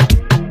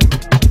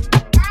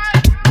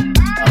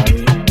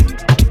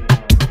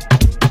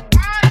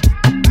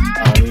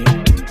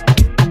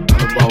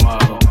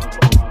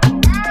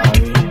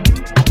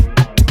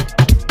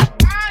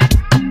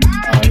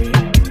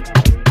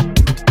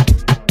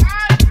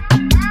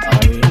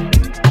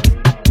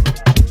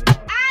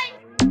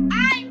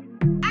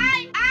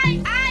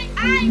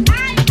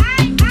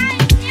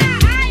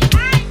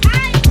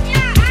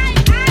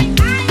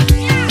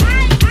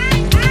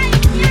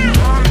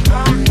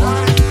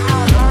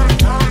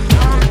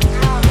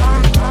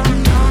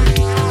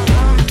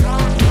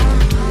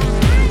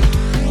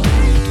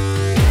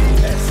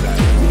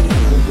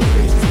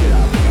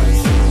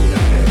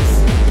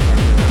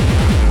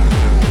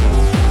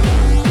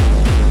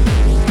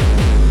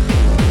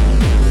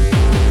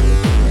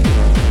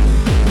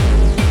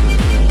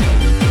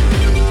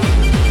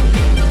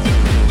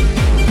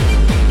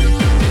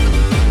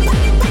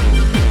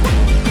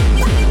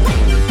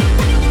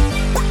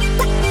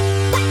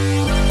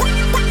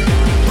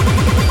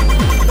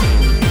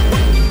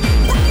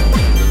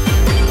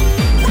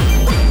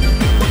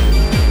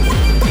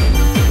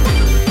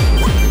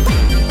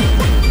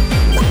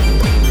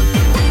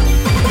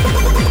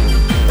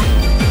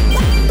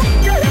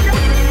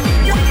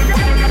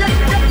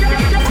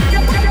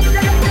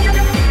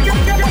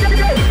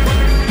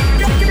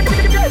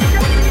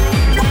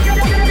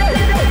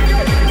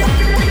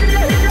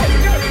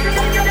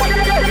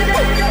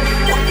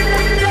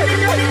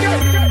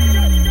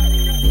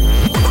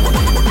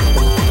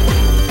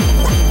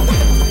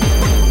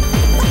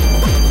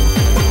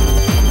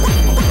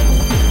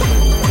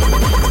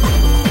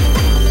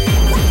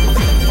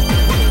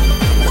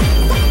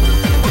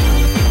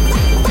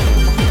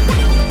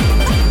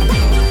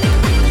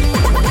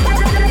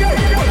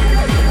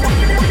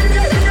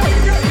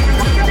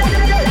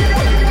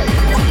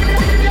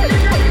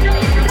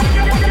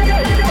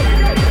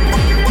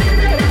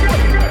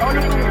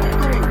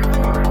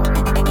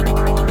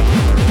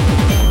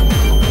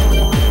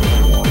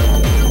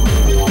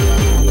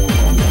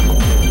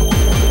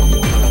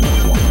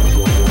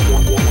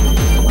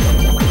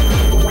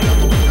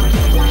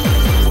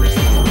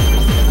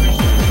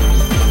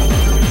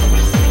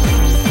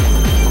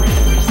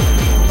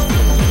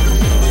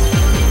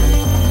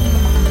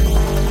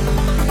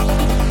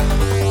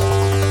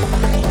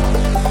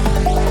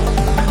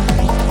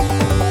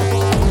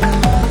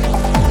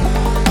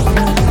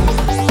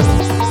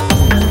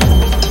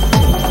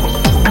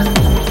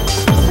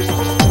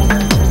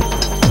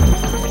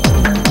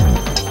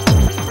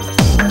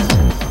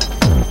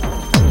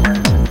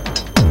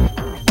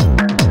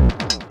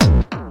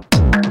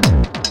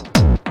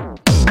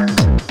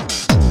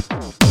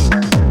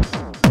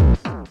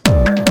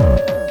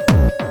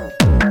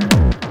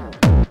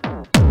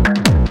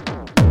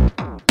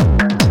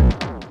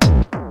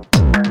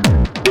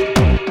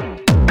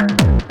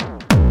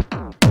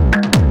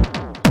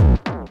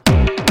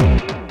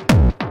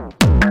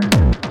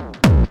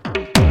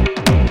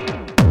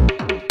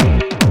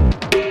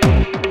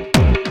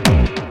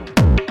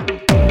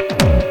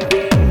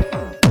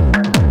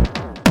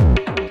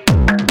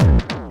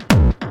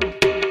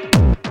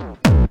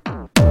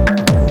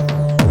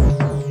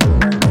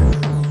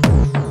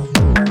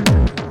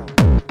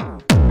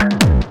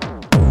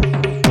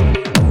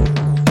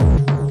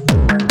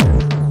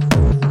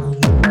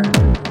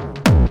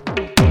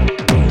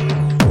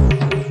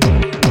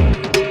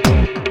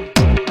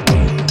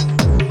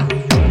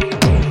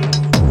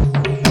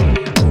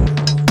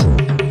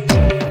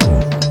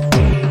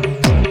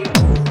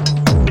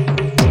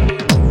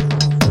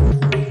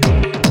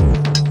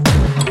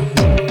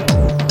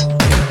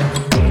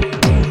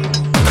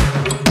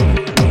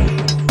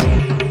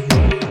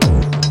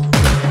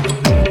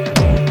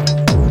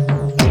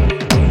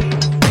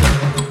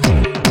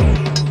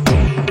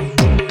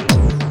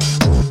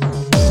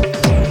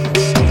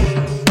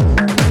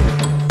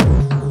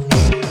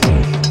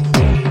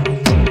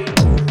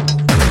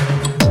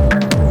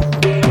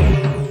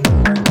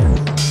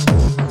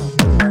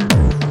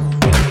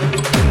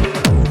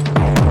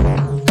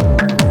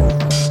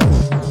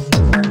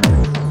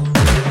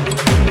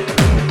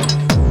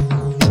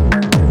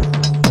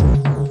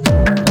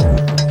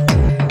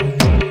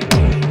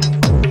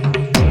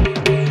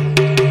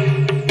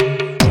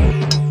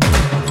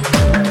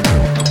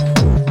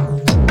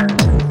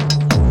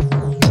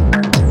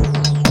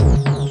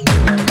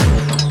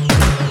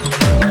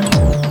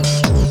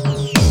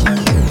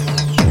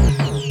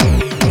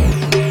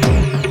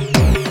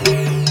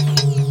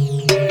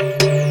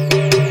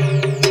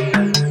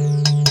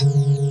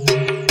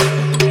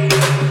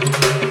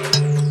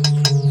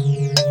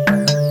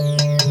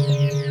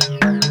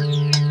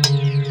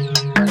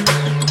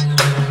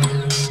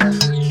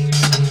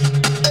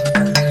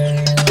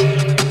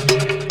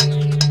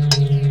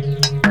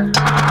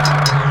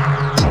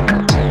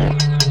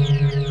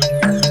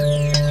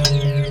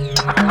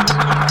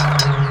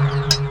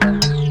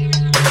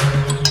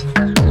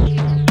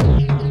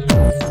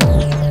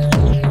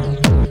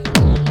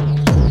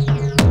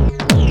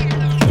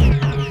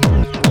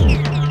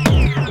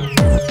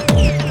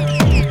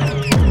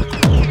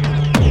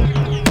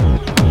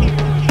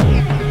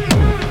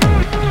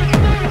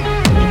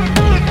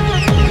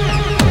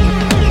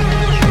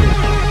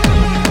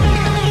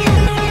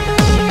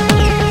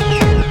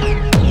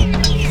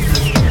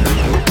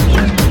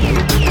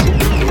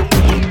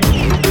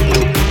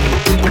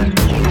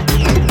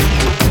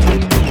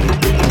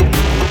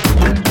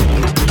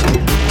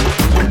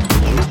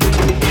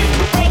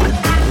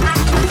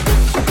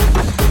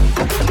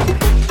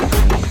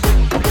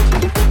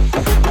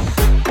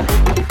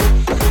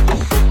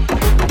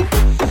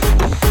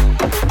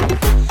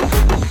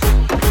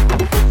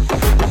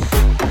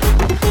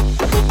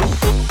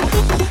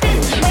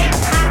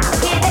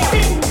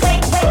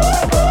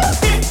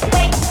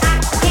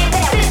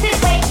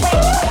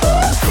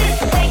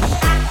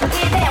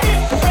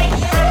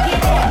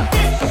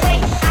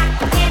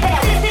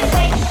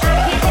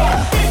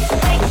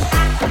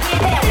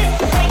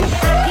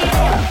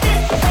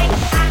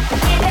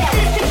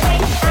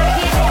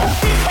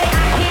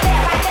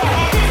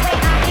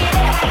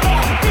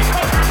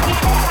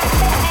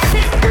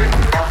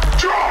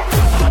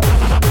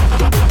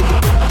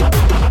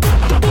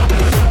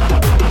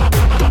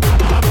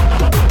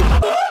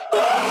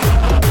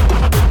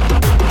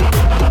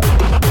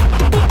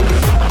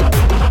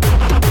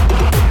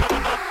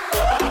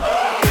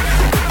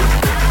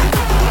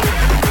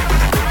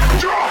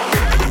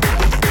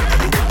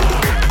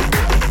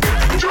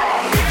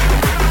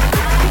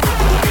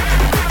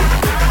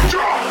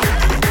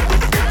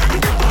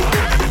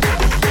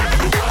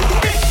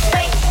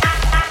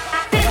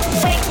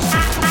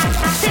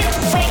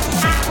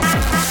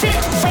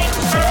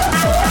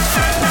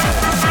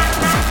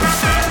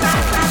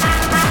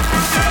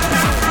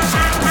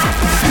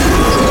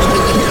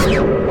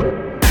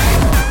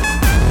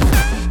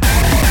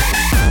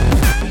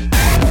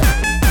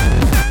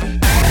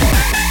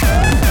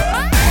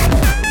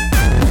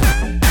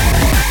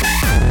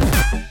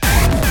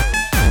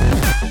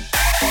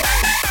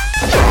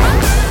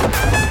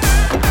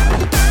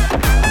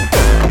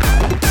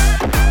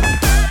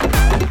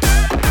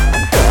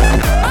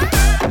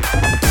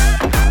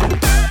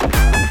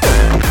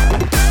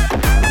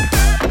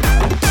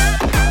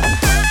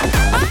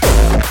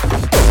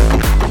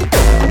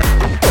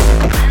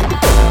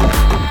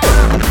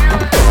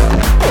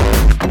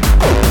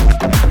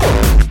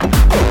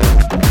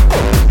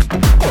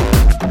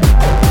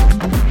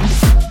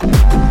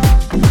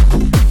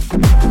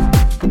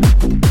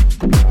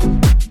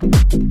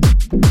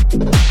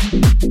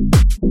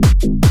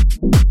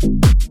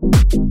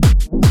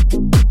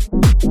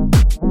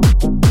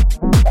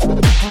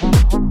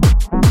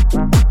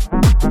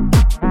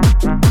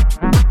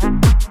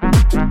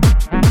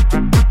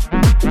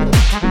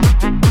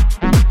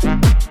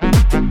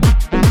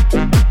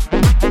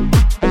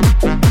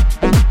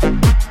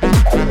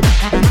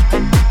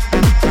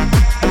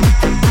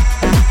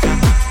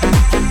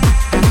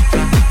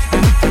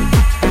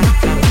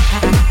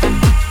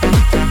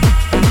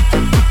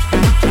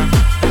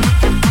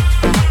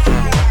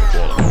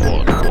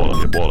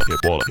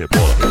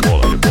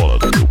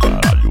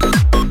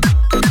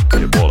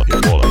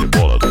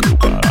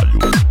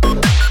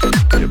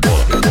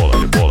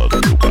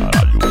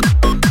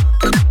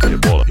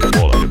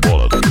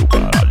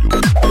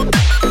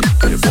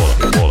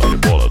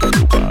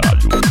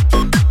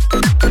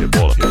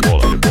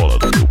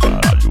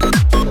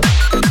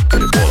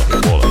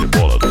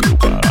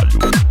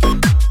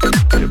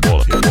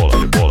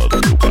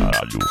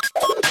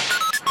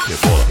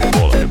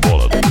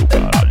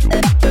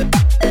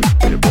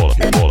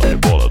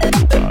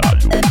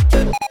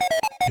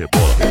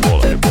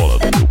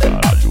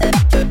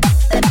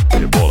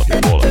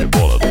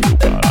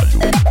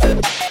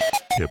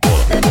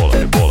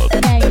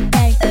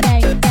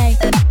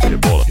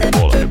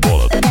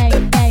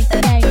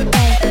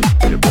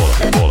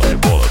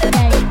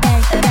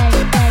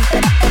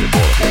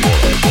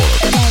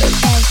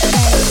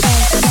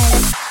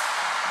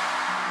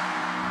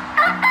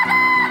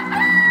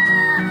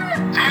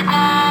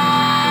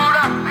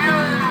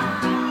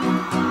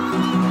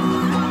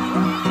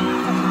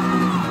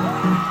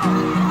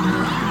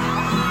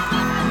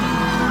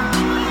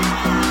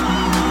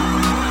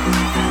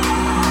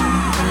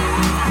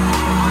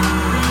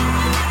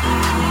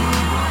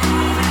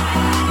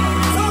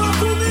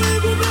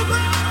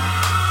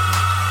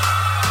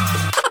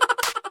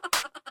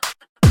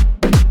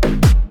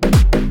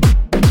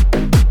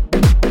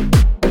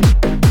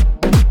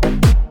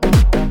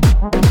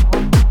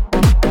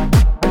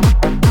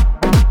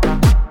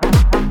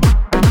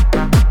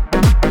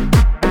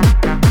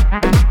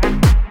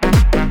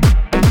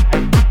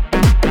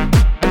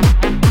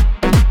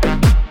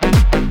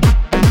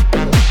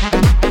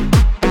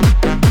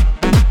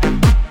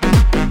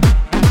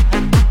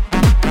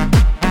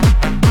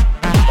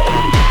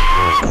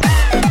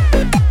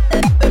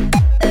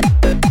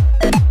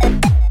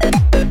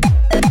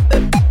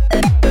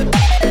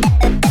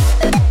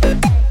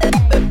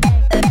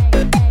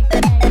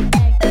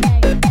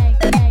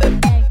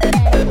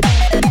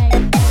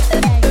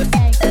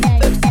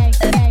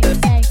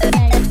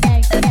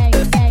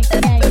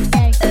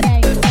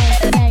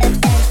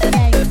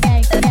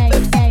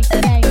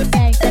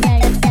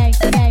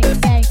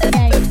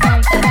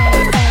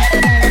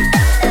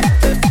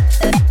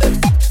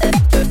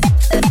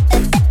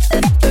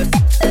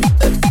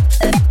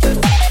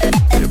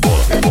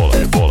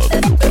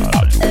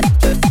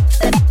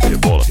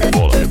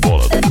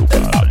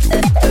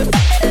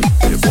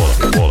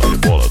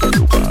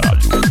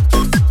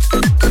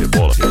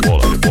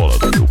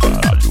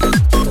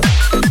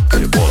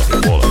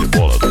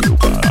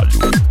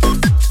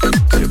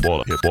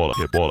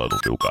 rebola no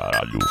meu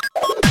caralho.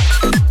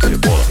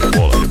 Rebola,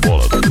 rebola,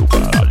 rebola no meu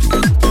caralho.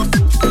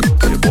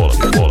 Rebola,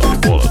 rebola,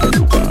 rebola no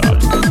meu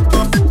caralho.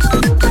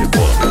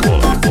 Rebola,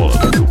 rebola, rebola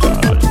no meu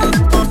caralho.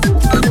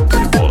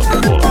 Rebola,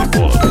 rebola,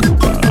 rebola no meu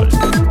caralho.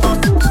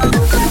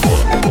 Rebola,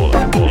 rebola,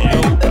 rebola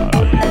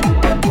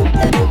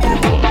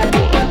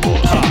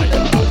no meu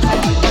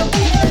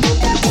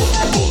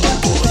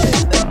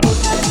caralho.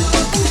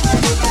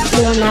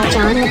 You are now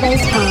down at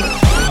base pump.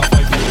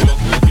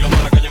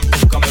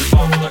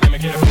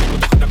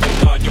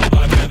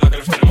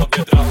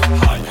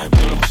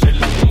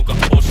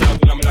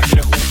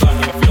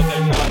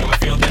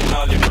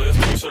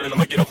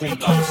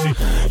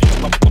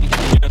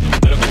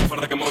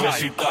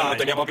 No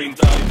tenía pa'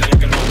 pintar y tenía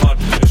que robar.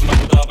 Es una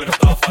puta pero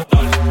estaba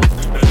fatal.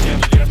 Pero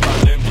entiendo, tienes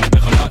talento,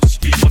 déjala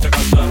y ponte a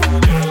cantar.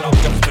 Tienes la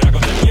boca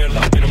con de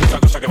mierda, tiene muchas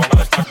cosas que van a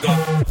destacar. Yo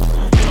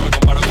no me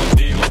comparo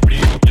contigo,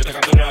 primo, yo te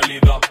canto en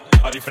realidad.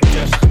 A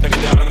diferencia de esa gente que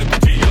te hablan de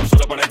cuchillo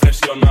solo para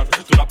impresionar.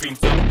 Tú la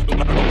pintas, tú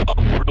me has robado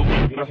por tu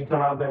y no siento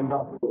nada de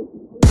nada.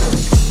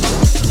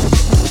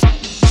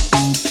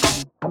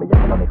 A mí ya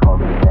me lo dijo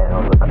mi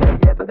dinero, suéltate el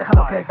quieto y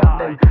déjalo que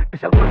canten. Que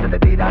si alguno se te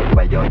tira al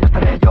cuello, ya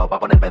estaré yo pa'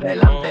 ponerme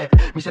delante.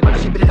 Mis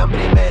hermanos siempre irán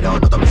primero,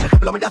 no tomes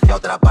ejemplo, mira hacia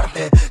otra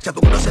parte. Si a tu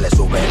culo se le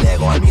sube el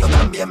ego, al mío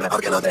también, mejor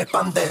que no te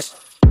espantes.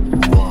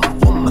 Fum,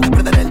 fum, me hace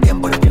perder el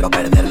tiempo y no quiero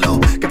perderlo.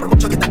 Que por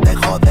mucho que intente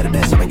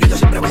joderme, saben que yo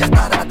siempre voy a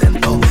estar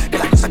atento. Que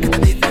las cosas que te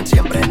dicen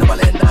siempre no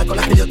valen nada con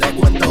las que yo te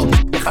cuento.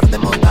 Dejar de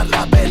montar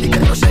la peli, que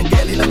no sé en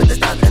qué y la mente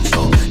está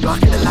tenso. No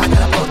agiten la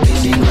cara por ti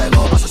si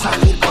luego vas a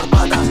salir por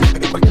patas.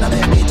 Que cualquiera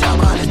de mis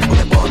chavales te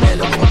puede poner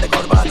los huevos de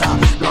corbata.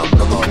 No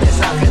hablo con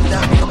esa gente,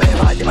 a mí no me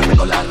va a llevarme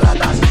con las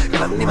ratas. Que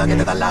la mínima que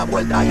te dan la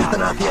vuelta ya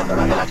están haciendo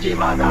la de la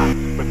chivata.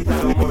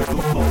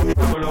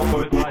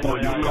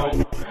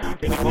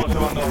 Que tipo se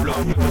van a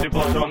blog, que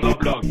tipo se van a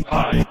blog,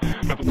 hi.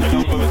 Me puse la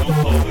mueve tu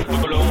ho,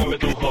 loco lo mueve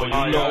tu ho,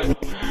 you know.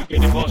 Que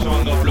tipo se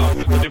van a blog,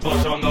 que tipo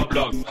se van a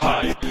blog,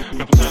 hi.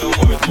 Me puse la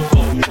mueve tu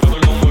ho, loco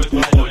lo mueve tu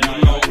ho, you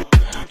know.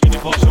 Que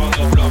tipo se van a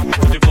blog,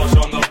 que tipo se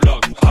van a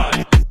blog,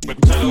 hi. Me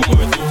puse la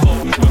mueve tu ho,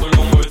 loco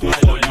lo mueve tu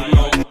ho, you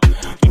know.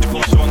 Que tipo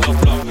se van a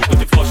blog, que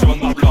tipo se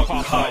van a blog,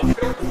 hi.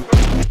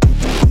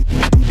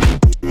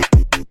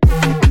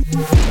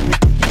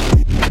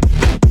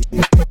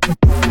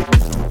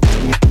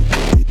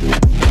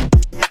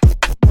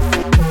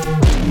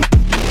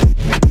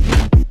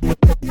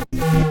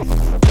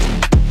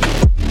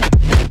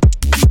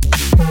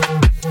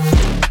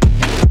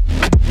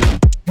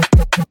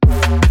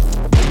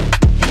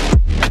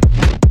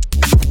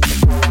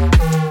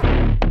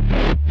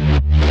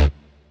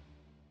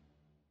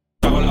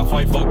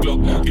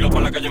 Tiro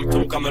para la calle, me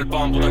estoy buscando el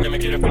pan. Puta que me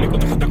quieres venir con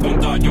déjate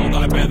cuenta. Yo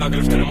dale peda que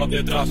los tenemos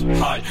detrás.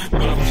 Hi,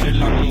 con la cosa en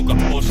la nuca.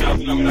 Por si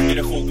alguna me la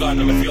quiere jugar.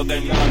 No me fío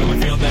de nada, no me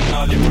fío de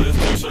nadie. Por eso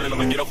estoy solo y no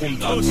me quiero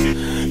juntar. Sí,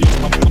 y yo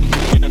papo con tu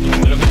mina. Tú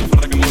de lo que te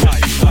falta que me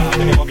necesitas.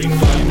 Tenía pa'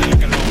 pintar y tenía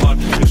que robar.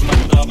 Es una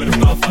puta pero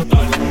estaba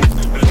fatal.